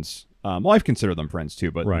friends. Well, I've considered them friends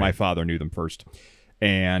too, but my father knew them first.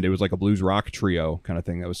 And it was like a blues rock trio kind of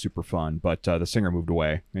thing that was super fun. But the singer moved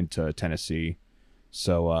away into Tennessee.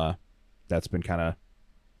 So that's been kind of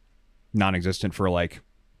non-existent for like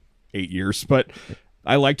 8 years. But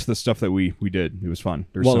I liked the stuff that we did. It was fun.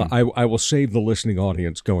 I will save the listening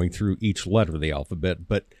audience going through each letter of the alphabet,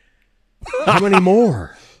 but how many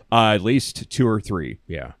more? At least 2 or 3.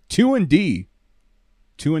 Yeah. 2 and D.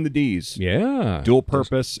 2 in the D's. Yeah. Dual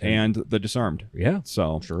Purpose and The Disarmed. Yeah.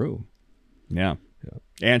 So true. Yeah.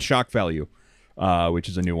 And Shock Value, which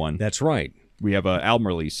is a new one. That's right. We have an album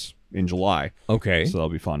release in July. Okay. So that'll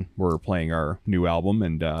be fun. We're playing our new album.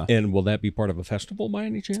 And will that be part of a festival by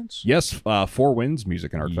any chance? Yes. Four Winds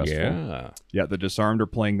Music and Art Festival. Yeah. Yeah, The Disarmed are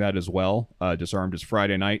playing that as well. Disarmed is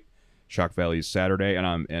Friday night. Shock Value is Saturday.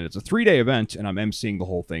 And it's a 3-day event, and I'm emceeing the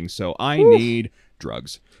whole thing. So I need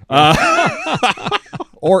drugs.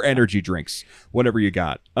 Or energy drinks. Whatever you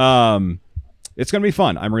got. It's going to be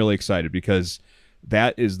fun. I'm really excited because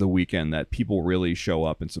that is the weekend that people really show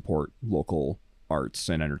up and support local arts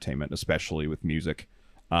and entertainment, especially with music,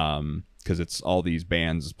 because it's all these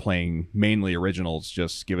bands playing mainly originals,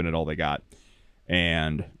 just giving it all they got,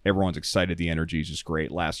 and everyone's excited. The energy is just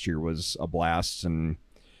great. Last year was a blast, and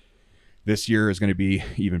this year is going to be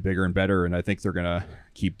even bigger and better, and I think they're going to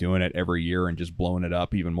keep doing it every year and just blowing it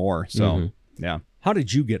up even more. So yeah. How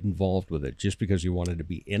did you get involved with it? Just because you wanted to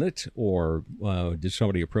be in it, or did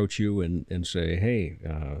somebody approach you and say, hey,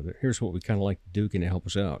 here's what we kind of like to do, can you help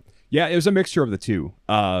us out? Yeah, it was a mixture of the two.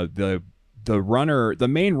 The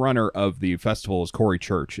main runner of the festival is Corey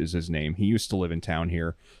Church, is his name. He used to live in town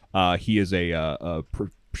here. He is a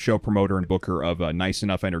show promoter and booker of Nice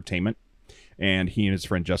Enough Entertainment, and he and his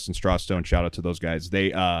friend Justin Strawstone, shout out to those guys.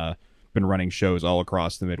 They been running shows all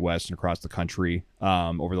across the Midwest and across the country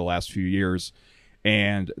over the last few years.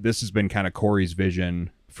 And this has been kind of Corey's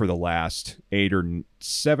vision for the last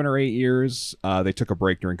 7 or 8 years. They took a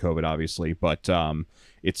break during COVID, obviously, but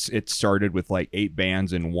it started with like 8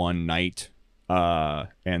 bands in one night,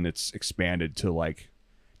 and it's expanded to like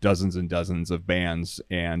dozens and dozens of bands,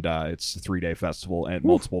 and it's a 3-day festival at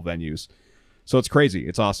multiple venues. So it's crazy.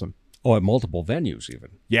 It's awesome. Oh, at multiple venues even.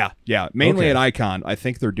 Yeah. Mainly at Icon. I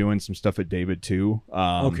think they're doing some stuff at David too.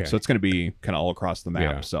 Okay. So it's going to be kind of all across the map.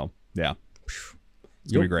 Yeah. So yeah.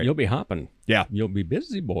 It's going to be great. You'll be hopping. Yeah. You'll be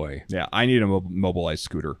busy, boy. Yeah. I need a mobilized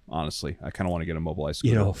scooter, honestly. I kind of want to get a mobilized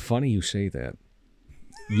scooter. You know, funny you say that.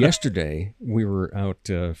 Yesterday, we were out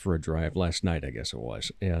for a drive, last night, I guess it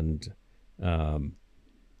was, and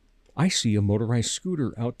I see a motorized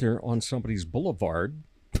scooter out there on somebody's boulevard.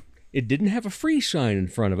 It didn't have a free sign in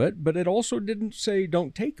front of it, but it also didn't say,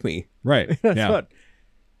 don't take me. Right. I thought,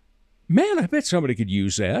 man, I bet somebody could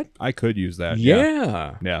use that. I could use that.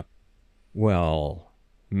 Yeah. Yeah. Well,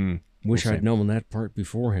 Wish We'll I'd see. known that part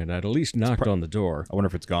beforehand. I'd at least knocked on the door. I wonder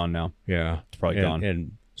if it's gone now. Yeah. It's probably gone.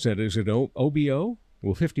 And said, is it OBO?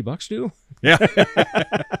 Will $50 do? Yeah.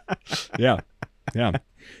 Yeah. Yeah.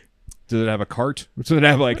 Does it have a cart? Does it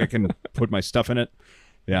have, like, I can put my stuff in it?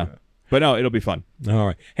 Yeah. But no, it'll be fun. All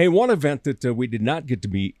right. Hey, one event that we did not get to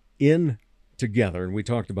be in together, and we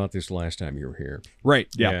talked about this last time you were here. Right.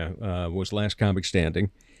 Yeah. Was Last Comic Standing.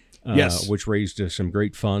 Yes. Which raised some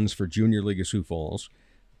great funds for Junior League of Sioux Falls.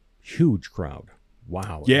 Huge crowd.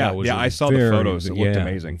 Wow. Yeah. That was Yeah. a I saw the photos. It looked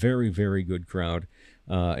amazing. Very, very good crowd.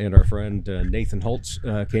 And our friend Nathan Holtz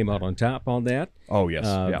came out on top on that. Oh, yes.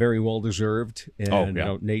 Yeah. Very well deserved. And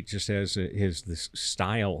yeah. Nate just has this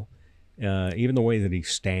style. Even the way that he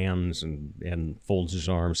stands and folds his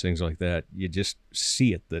arms, things like that, you just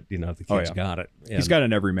see it that the kid's got it. And he's got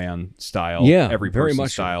an everyman style. Yeah, every very person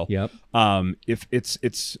much style. Yep. If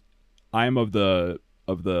it's I'm of the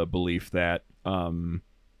belief that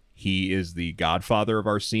he is the godfather of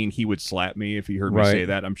our scene. He would slap me if he heard me say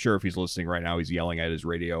that. I'm sure if he's listening right now, he's yelling at his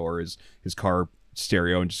radio or his car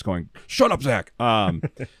stereo and just going, "Shut up, Zach." But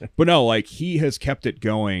no, like, he has kept it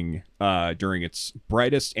going during its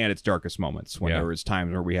brightest and its darkest moments, when there was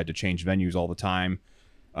times where we had to change venues all the time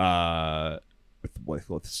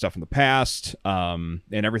with stuff in the past and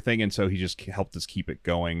everything. And so he just helped us keep it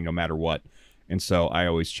going no matter what. And so I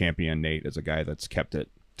always champion Nate as a guy that's kept it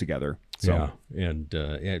together. So. Yeah, and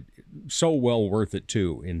so well worth it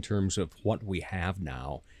too in terms of what we have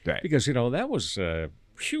now. Right. Because that was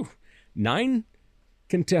 9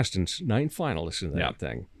 contestants, 9 finalists in that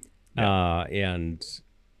thing. Yeah. And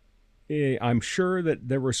I'm sure that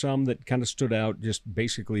there were some that kind of stood out just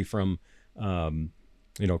basically from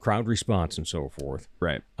crowd response and so forth.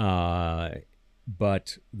 Right.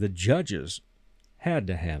 But the judges had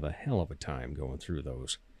to have a hell of a time going through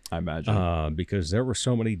those. I imagine. Because there were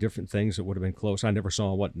so many different things that would have been close. I never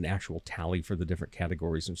saw what an actual tally for the different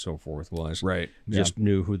categories and so forth was. Right. Just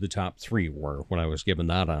knew who the top 3 were when I was given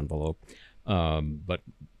that envelope. But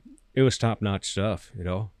it was top-notch stuff,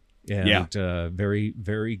 And very,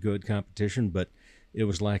 very good competition, but it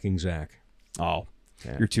was lacking Zach. Oh,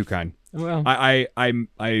 you're too kind. Well, I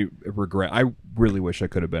regret. I really wish I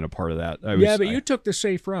could have been a part of that. You took the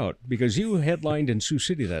safe route because you headlined in Sioux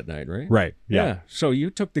City that night, right? Right. Yeah. So you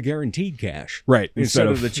took the guaranteed cash, right, instead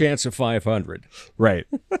of the chance of 500. Right.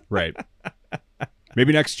 Right.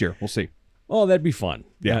 Maybe next year. We'll see. Oh, that'd be fun.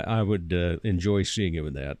 Yeah, I would enjoy seeing him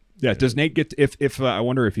in that. Yeah. Does Nate get if I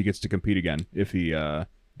wonder if he gets to compete again if he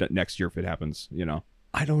next year if it happens?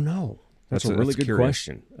 I don't know. That's a really good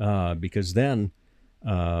question because then.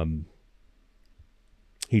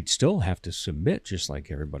 He'd still have to submit just like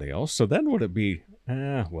everybody else. So then would it be,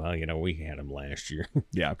 we had him last year.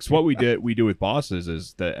 Yeah, because what we do with bosses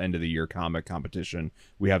is the end of the year comic competition.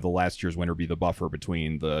 We have the last year's winner be the buffer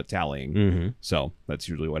between the tallying. Mm-hmm. So that's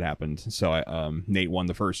usually what happened. So Nate won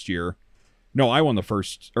the first year. No, I won the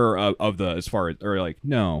first, or of the, as far as, or like,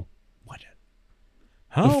 no.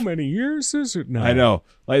 How many years is it now? I know.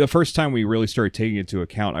 Like the first time we really started taking into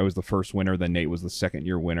account, I was the first winner, then Nate was the second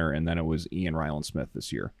year winner, and then it was Ian Ryland Smith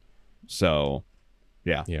this year. So,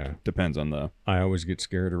 yeah. Depends on the... I always get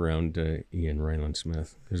scared around Ian Ryland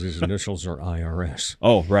Smith because his initials are IRS.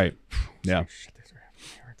 Oh, right. Yeah.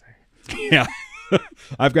 Yeah.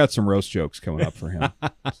 I've got some roast jokes coming up for him.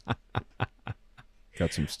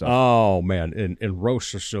 Got some stuff. Oh, man. And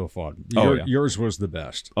roasts are so fun. Yours was the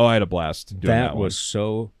best. Oh, I had a blast doing that was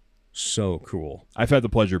so cool. I've had the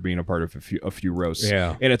pleasure of being a part of a few roasts.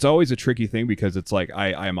 Yeah. And it's always a tricky thing because it's like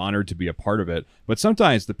I'm honored to be a part of it. But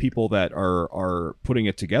sometimes the people that are putting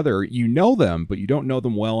it together, them, but you don't know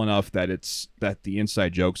them well enough that the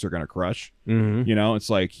inside jokes are going to crush. Mm-hmm. It's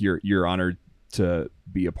like you're honored to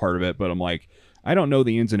be a part of it. But I'm like, I don't know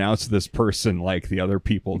the ins and outs of this person like the other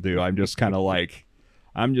people do. I'm just kind of like...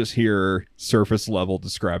 I'm just here surface level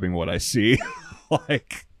describing what I see.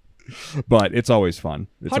 But it's always fun.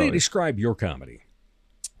 How do you describe your comedy?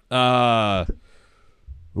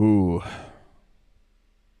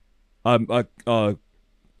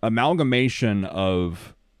 Amalgamation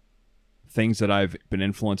of things that I've been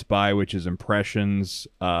influenced by, which is impressions,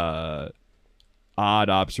 odd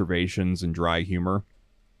observations, and dry humor.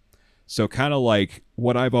 So kind of like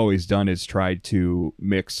what I've always done is tried to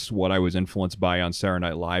mix what I was influenced by on Saturday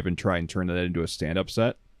Night Live and try and turn that into a stand-up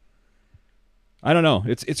set. I don't know.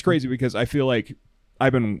 It's crazy because I feel like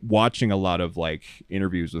I've been watching a lot of like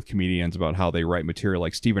interviews with comedians about how they write material.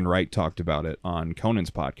 Like Stephen Wright talked about it on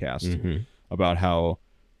Conan's podcast about how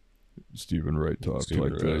Stephen Wright talks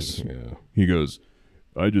this. Yeah. He goes,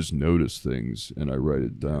 I just notice things and I write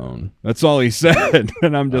it down. That's all he said.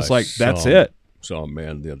 And I'm just that's it. Saw a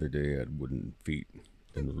man the other day had wooden feet.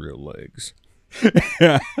 and real legs.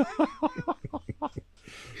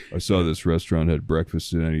 I saw this restaurant had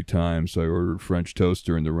breakfast at any time, so I ordered French toast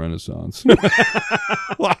during the Renaissance.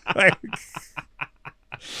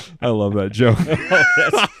 I love that joke.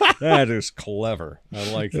 That is clever.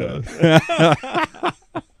 I like that.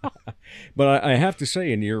 But I have to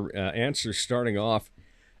say, in your answer starting off,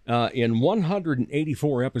 in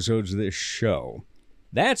 184 episodes of this show,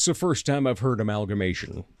 that's the first time I've heard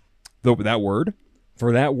amalgamation. That word?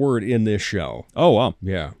 For that word in this show. Oh, wow.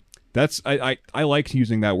 Yeah. That's I like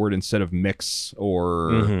using that word instead of mix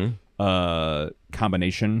or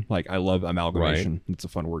combination. Like, I love amalgamation. Right. It's a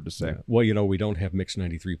fun word to say. Yeah. Well, we don't have Mix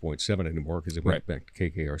 93.7 anymore because it went back to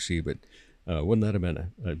KKRC, but wouldn't that have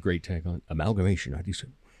been a great tag on amalgamation? I do say.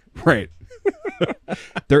 Right.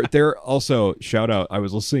 They're also, shout out, I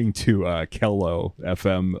was listening to Kello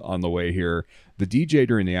FM on the way here. The DJ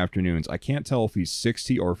during the afternoons, I can't tell if he's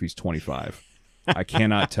 60 or if he's 25. I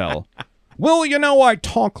cannot tell. Well, I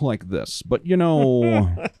talk like this, but,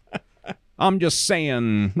 I'm just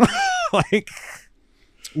saying, like...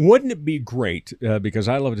 Wouldn't it be great, because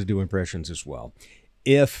I love to do impressions as well,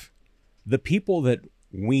 if the people that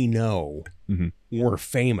we know were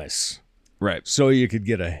famous? Right. So you could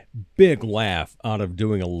get a big laugh out of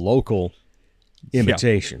doing a local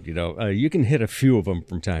imitation. Yeah. You can hit a few of them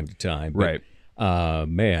from time to time. But, right.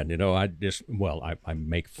 Man, I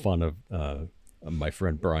make fun of my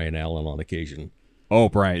friend Brian Allen on occasion. Oh,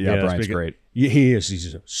 Brian. Yeah, Brian's great. He is.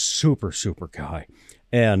 He's a super, super guy.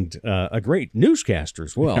 And a great newscaster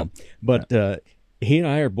as well. But he and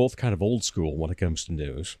I are both kind of old school when it comes to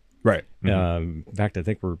news. Right. In fact, I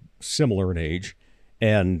think we're similar in age.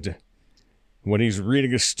 And when he's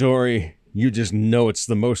reading a story, you just know it's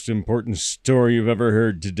the most important story you've ever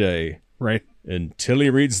heard today. Right. Until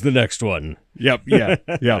he reads the next one. Yep. Yeah.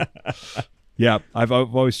 Yeah. Yeah. I've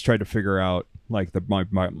always tried to figure out, like, my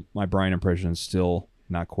Brian impression is still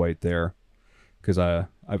not quite there. Because I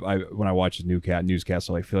when I watch the newscast,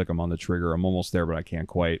 I feel like I'm on the trigger. I'm almost there, but I can't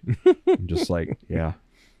quite. I'm just like, yeah.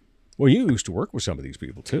 Well, you used to work with some of these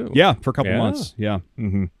people, too. Yeah, for a couple months. Yeah.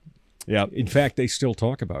 Mm-hmm. Yeah. In fact, they still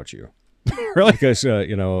talk about you. Really? Because,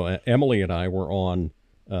 Emily and I were on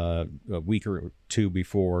a week or two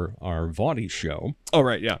before our Vaughty show. Oh,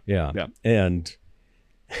 right. Yeah. Yeah. Yeah. And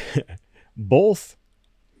both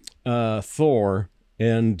Thor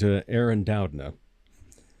and Aaron Doudna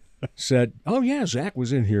said, "Oh yeah, Zach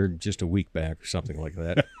was in here just a week back or something like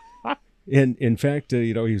that." And in fact,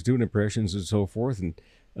 he was doing impressions and so forth, and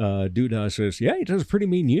Doodah says, "Yeah, he does a pretty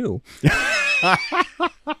mean you." I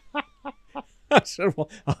said, "Well,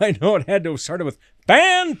 I know it had to have started with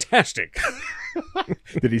fantastic."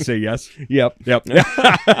 Did he say yes? Yep.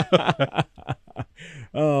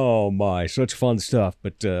 Oh my, such fun stuff!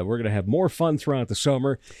 But we're going to have more fun throughout the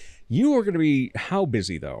summer. You are going to be how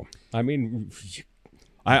busy though? I mean.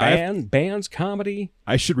 Bands, comedy.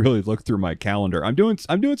 I should really look through my calendar. I'm doing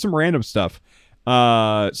some random stuff.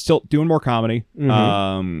 Still doing more comedy.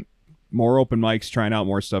 More open mics, trying out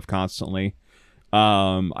more stuff constantly.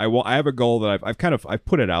 I have a goal that I've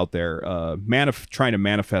put it out there. Trying to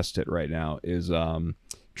manifest it right now is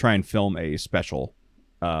try and film a special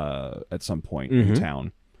at some point in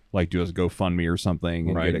town. Like do a GoFundMe or something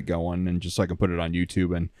and get it going, and just so I can put it on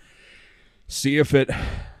YouTube and see if it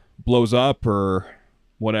blows up or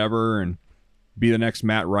whatever, and be the next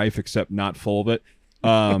Matt Rife, except not full of it.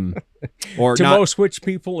 Or to not, most which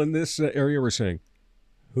people in this area were saying,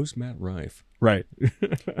 "Who's Matt Rife?" Right.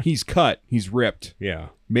 He's cut. He's ripped. Yeah.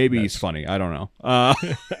 Maybe he's funny. I don't know.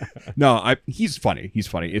 No, he's funny. He's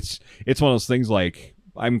funny. It's one of those things, like,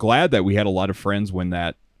 I'm glad that we had a lot of friends when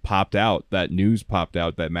that news popped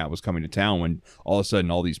out that Matt was coming to town, when all of a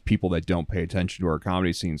sudden all these people that don't pay attention to our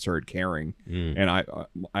comedy scene started caring. And I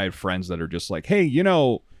had friends that are just like, hey,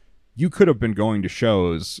 you could have been going to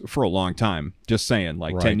shows for a long time, just saying,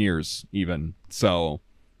 like 10 years even. So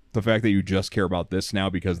the fact that you just care about this now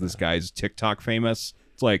because this guy's TikTok famous,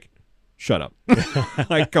 it's like, shut up.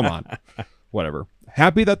 Like, come on. Whatever.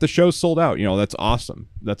 Happy that the show sold out. That's awesome.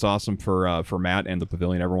 That's awesome for Matt and the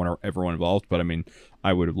Pavilion, everyone involved. But I mean,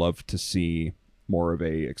 I would love to see more of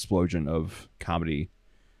a explosion of comedy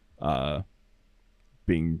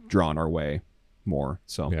being drawn our way more.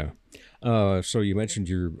 So yeah. So you mentioned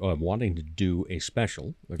you're wanting to do a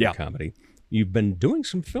special of your comedy. You've been doing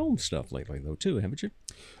some film stuff lately, though, too, haven't you?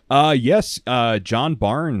 Yes. John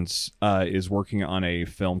Barnes is working on a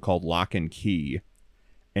film called Lock and Key.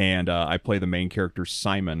 And I play the main character,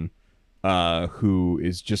 Simon, who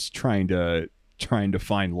is just trying to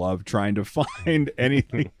find love, trying to find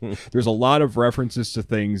anything. There's a lot of references to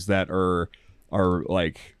things that are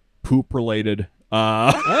like poop related,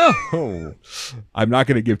 Oh, I'm not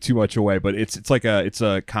going to give too much away, but it's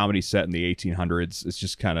a comedy set in the 1800s.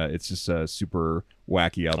 It's just super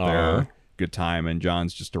wacky out there. Good time, and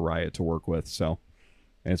John's just a riot to work with. So,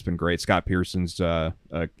 and it's been great. Scott Pearson's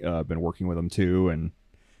been working with him too, and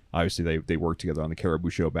obviously they worked together on the Caribou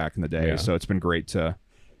Show back in the day. Yeah. So it's been great to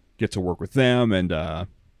get to work with them, and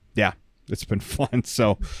it's been fun.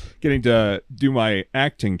 So getting to do my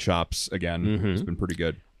acting chops again has been pretty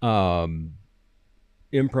good.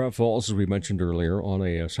 Improv Falls, as we mentioned earlier, on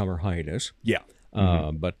a summer hiatus. Yeah.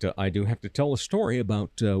 But I do have to tell a story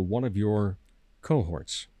about one of your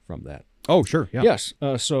cohorts from that. Oh, sure. Yeah. Yes.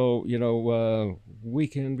 So,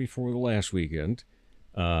 weekend before the last weekend,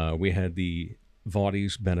 we had the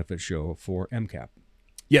Vaughties benefit show for MCAP.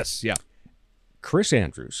 Yes. Yeah. Chris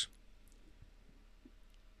Andrews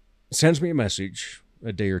sends me a message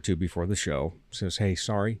a day or two before the show. Says, hey,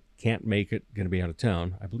 sorry, can't make it. Going to be out of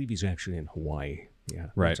town. I believe he's actually in Hawaii. Yeah,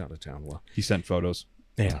 right. He's out of town. Well, He sent photos.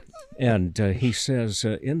 yeah. And he says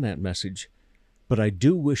in that message, but I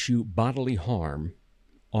do wish you bodily harm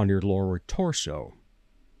on your lower torso.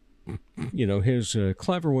 His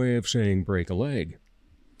clever way of saying break a leg.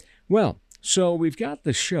 Well, so we've got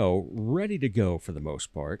the show ready to go for the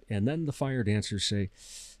most part, and then the fire dancers say,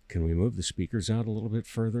 can we move the speakers out a little bit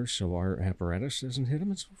further so our apparatus doesn't hit them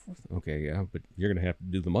and so forth? Okay, yeah, but you're going to have to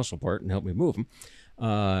do the muscle part and help me move them.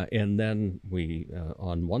 And then we,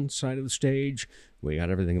 on one side of the stage, we got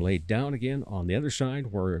everything laid down again. On the other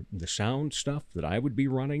side, where the sound stuff that I would be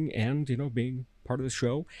running and, being part of the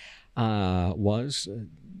show,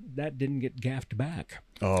 that didn't get gaffed back.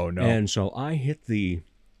 Oh, no. And so I hit the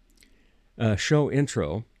show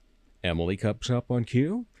intro. Emily comes up on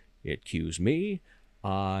cue. It cues me.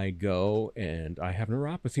 I go, and I have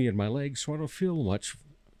neuropathy in my legs, so I don't feel much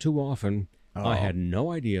too often. Oh. I had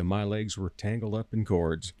no idea my legs were tangled up in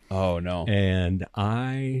cords. Oh, no. And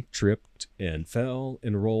I tripped and fell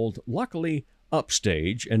and rolled, luckily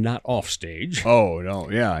upstage and not offstage. Oh, no.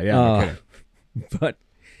 Yeah. Okay. But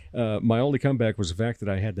my only comeback was the fact that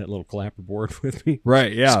I had that little clapperboard with me.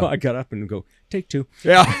 Right, yeah. So I got up and go, take two.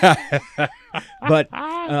 Yeah. But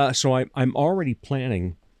so I'm already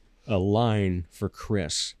planning a line for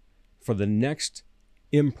Chris for the next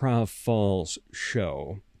Improv Falls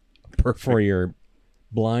show. Perfect. For your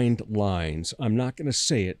blind lines. I'm not going to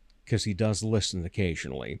say it because he does listen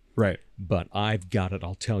occasionally. Right. But I've got it.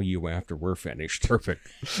 I'll tell you after we're finished. Perfect.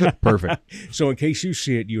 So in case you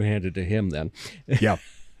see it, you hand it to him then. Yeah.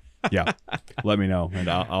 Let me know, and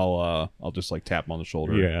I'll just tap him on the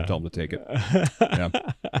shoulder. Yeah. And tell him to take it. Yeah.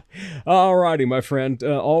 All righty, my friend.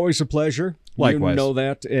 Always a pleasure. Likewise. You know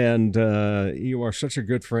that, and you are such a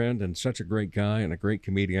good friend and such a great guy and a great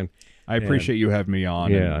comedian. I appreciate you having me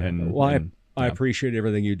on. Yeah. I yeah. appreciate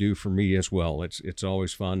everything you do for me as well. It's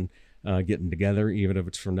always fun getting together, even if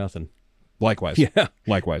it's for nothing. Likewise. Yeah.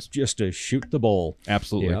 Likewise. Just to shoot the bull.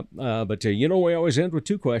 Absolutely. Yeah. But we always end with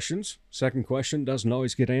two questions. Second question doesn't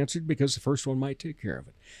always get answered because the first one might take care of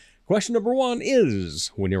it. Question number one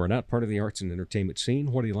is, when you are not part of the arts and entertainment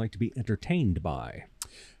scene, what do you like to be entertained by?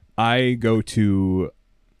 I go to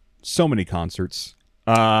so many concerts.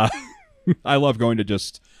 I love going to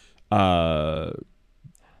just as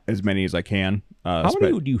many as I can. How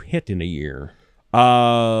many would you hit in a year?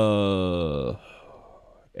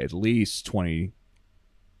 At least 20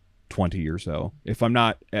 or so. If I'm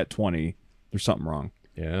not at 20, there's something wrong.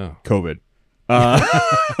 Yeah. COVID.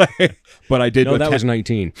 But I did. No, that was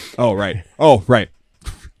 19. Oh, right. Oh, right.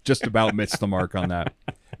 Just about missed the mark on that.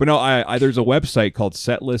 But no, I there's a website called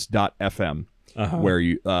setlist.fm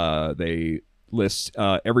where they list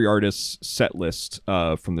every artist's set list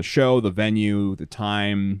from the show, the venue, the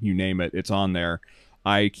time, you name it. It's on there.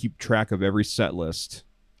 I keep track of every set list.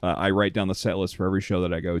 I write down the set list for every show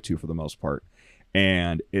that I go to for the most part.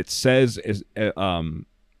 And it says,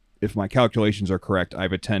 if my calculations are correct,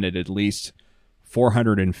 I've attended at least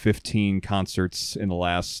 415 concerts in the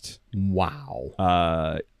last... Wow.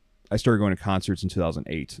 I started going to concerts in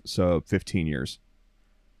 2008, so 15 years.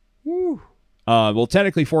 Woo. Well,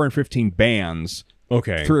 technically 415 bands.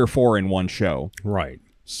 Okay. 3 or 4 in one show. Right.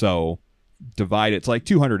 So divide it's like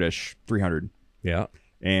 200-ish, 300. Yeah.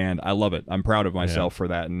 And I love it. I'm proud of myself for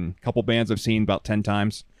that. And a couple bands I've seen about 10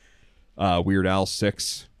 times. Weird Al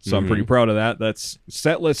 6. So I'm pretty proud of that. That's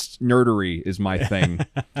set list nerdery is my thing.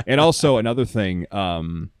 And also another thing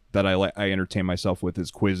that I entertain myself with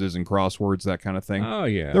is quizzes and crosswords, that kind of thing. Oh,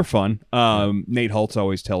 yeah. They're fun. Nate Holtz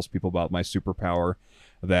always tells people about my superpower,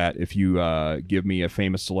 that if you give me a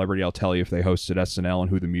famous celebrity, I'll tell you if they hosted SNL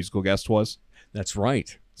and who the musical guest was. That's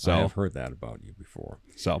right. So I've heard that about you before.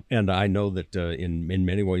 So, and I know that in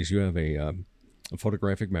many ways you have a A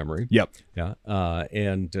photographic memory. Yep. Yeah.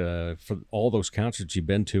 And for all those concerts you've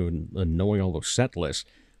been to and knowing all those set lists,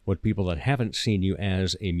 what people that haven't seen you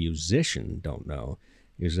as a musician don't know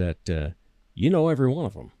is that you know every one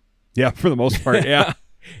of them. Yeah, for the most part, yeah.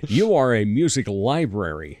 You are a music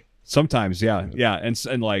library. Sometimes, yeah.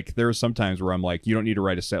 And like, there's some times where I'm like, you don't need to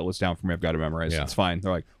write a set list down for me. I've got to memorize. Yeah. It's fine.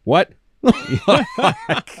 They're like, what?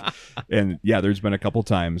 And yeah, there's been a couple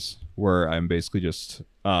times where I'm basically just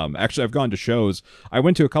actually I've gone to shows. I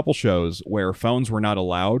went to a couple shows where phones were not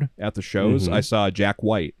allowed at the shows. I saw Jack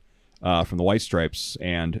White from the White Stripes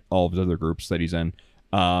and all of his other groups that he's in.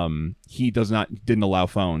 He didn't allow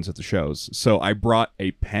phones at the shows. So I brought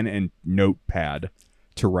a pen and notepad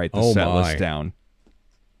to write the set list down.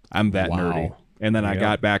 I'm that nerdy. And then I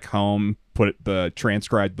got back home,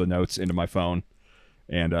 transcribed the notes into my phone,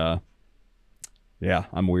 and yeah,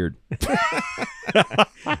 I'm weird.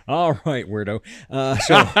 All right, weirdo.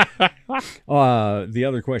 The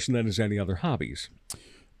other question then is, any other hobbies?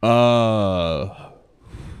 What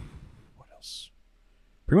else?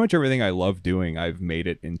 Pretty much everything I love doing, I've made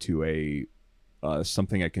it into a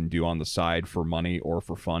something I can do on the side for money or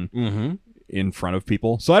for fun in front of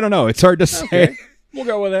people. So I don't know. It's hard to say. Okay. We'll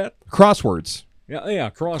go with that. Crosswords. Yeah,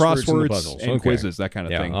 crosswords and puzzles. And quizzes, that kind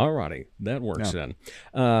of thing. All righty. That works then.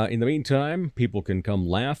 In the meantime, people can come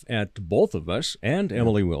laugh at both of us and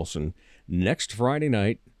Emily Wilson next Friday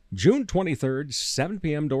night, June 23rd, 7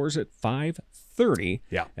 p.m. doors at 5:30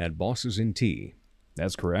 at Bosses in Tea.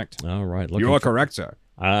 That's correct. All right. You are correct, sir.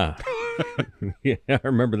 Yeah, I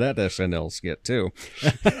remember that SNL skit, too.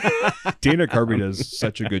 Dana Carvey does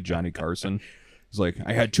such a good Johnny Carson. He's like,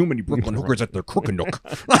 I had too many Brooklyn hookers at their Crook and Nook.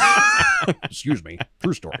 Excuse me.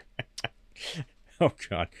 True story. Oh,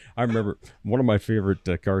 God. I remember one of my favorite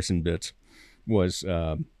Carson bits was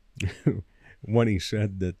when he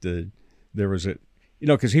said that there was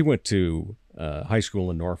because he went to high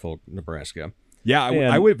school in Norfolk, Nebraska. Yeah,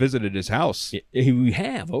 I visited his house. We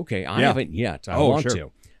have. Okay. I haven't yet. I want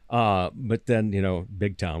to. But then,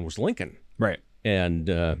 big town was Lincoln. Right.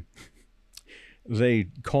 And they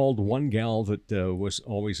called one gal that was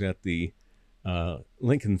always at the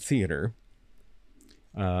Lincoln Theater.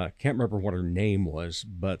 Can't remember what her name was,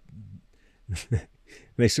 but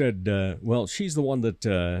they said, well, she's the one that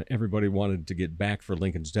everybody wanted to get back for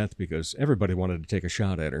Lincoln's death because everybody wanted to take a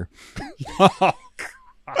shot at her.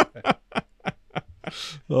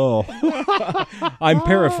 I'm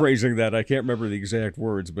paraphrasing that. I can't remember the exact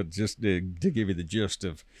words, but just to give you the gist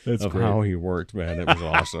of how he worked, man, it was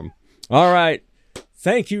awesome. All right.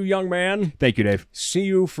 Thank you, young man. Thank you, Dave. See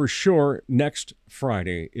you for sure next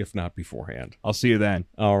Friday, if not beforehand. I'll see you then.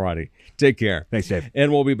 All righty. Take care. Thanks, Dave.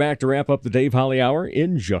 And we'll be back to wrap up the Dave Holly Hour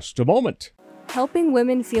in just a moment. Helping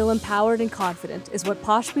women feel empowered and confident is what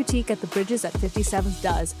Posh Boutique at the Bridges at 57th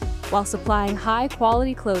does, while supplying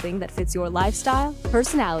high-quality clothing that fits your lifestyle,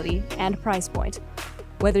 personality, and price point.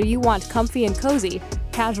 Whether you want comfy and cozy,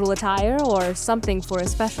 casual attire, or something for a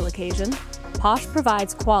special occasion, Posh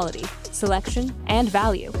provides quality, selection, and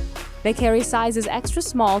value. They carry sizes extra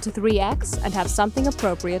small to 3X and have something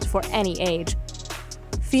appropriate for any age.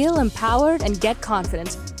 Feel empowered and get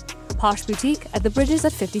confident. Posh Boutique at the Bridges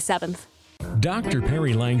at 57th. Dr.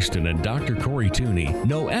 Perry Langston and Dr. Corey Tooney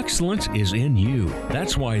know excellence is in you.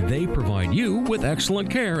 That's why they provide you with excellent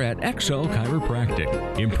care at XL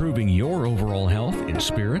Chiropractic, improving your overall health in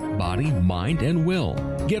spirit, body, mind, and will.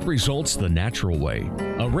 Get results the natural way.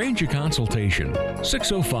 Arrange a consultation,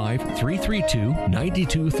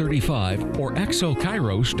 605-332-9235 or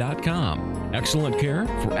xlchiros.com. Excellent care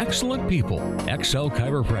for excellent people. XL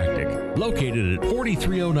Chiropractic, located at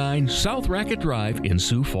 4309 South Racket Drive in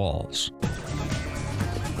Sioux Falls.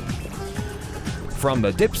 From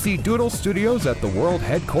the Dipsy Doodle Studios at the world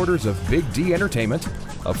headquarters of Big D Entertainment,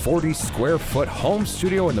 a 40-square-foot home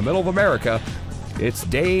studio in the middle of America, it's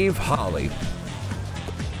Dave Holly.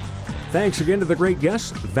 Thanks again to the great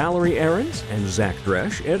guests, Valerie Arens and Zach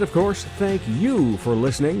Dresch. And, of course, thank you for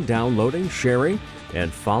listening, downloading, sharing,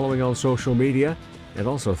 and following on social media. And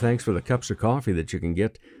also thanks for the cups of coffee that you can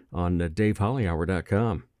get on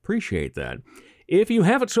DaveHollyHour.com. Appreciate that. If you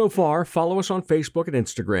haven't so far, follow us on Facebook and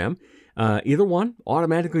Instagram. Either one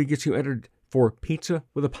automatically gets you entered for Pizza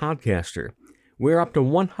with a Podcaster. We're up to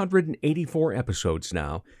 184 episodes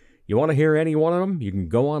now. You want to hear any one of them, you can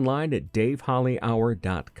go online at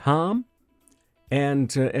DaveHollyHour.com.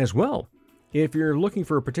 And as well, if you're looking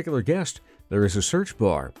for a particular guest, there is a search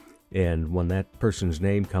bar. And when that person's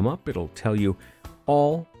name come up, it'll tell you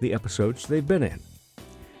all the episodes they've been in.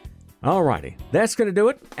 Alrighty, that's going to do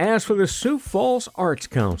it. As for the Sioux Falls Arts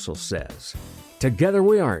Council says, together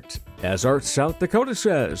we art. As Art South Dakota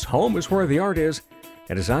says, home is where the art is.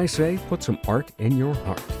 and as I say, put some art in your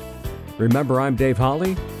heart. Remember, I'm Dave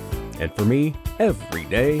Holly, and for me, every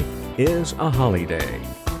day is a holiday.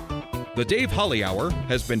 The Dave Holly Hour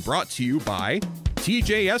has been brought to you by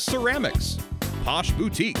TJS Ceramics, Posh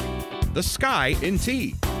Boutique, The Sky in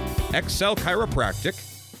Tea, Excel Chiropractic,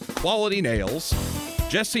 Quality Nails,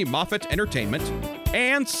 Jesse Moffitt Entertainment,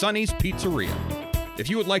 and Sonny's Pizzeria. If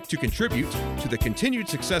you would like to contribute to the continued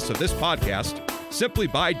success of this podcast, simply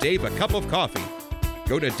buy Dave a cup of coffee.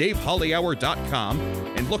 Go to davehollyhour.com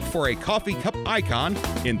and look for a coffee cup icon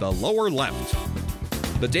in the lower left.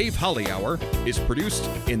 The Dave Holly Hour is produced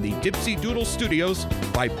in the Dipsy Doodle Studios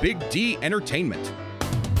by Big D Entertainment.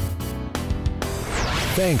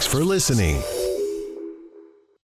 Thanks for listening.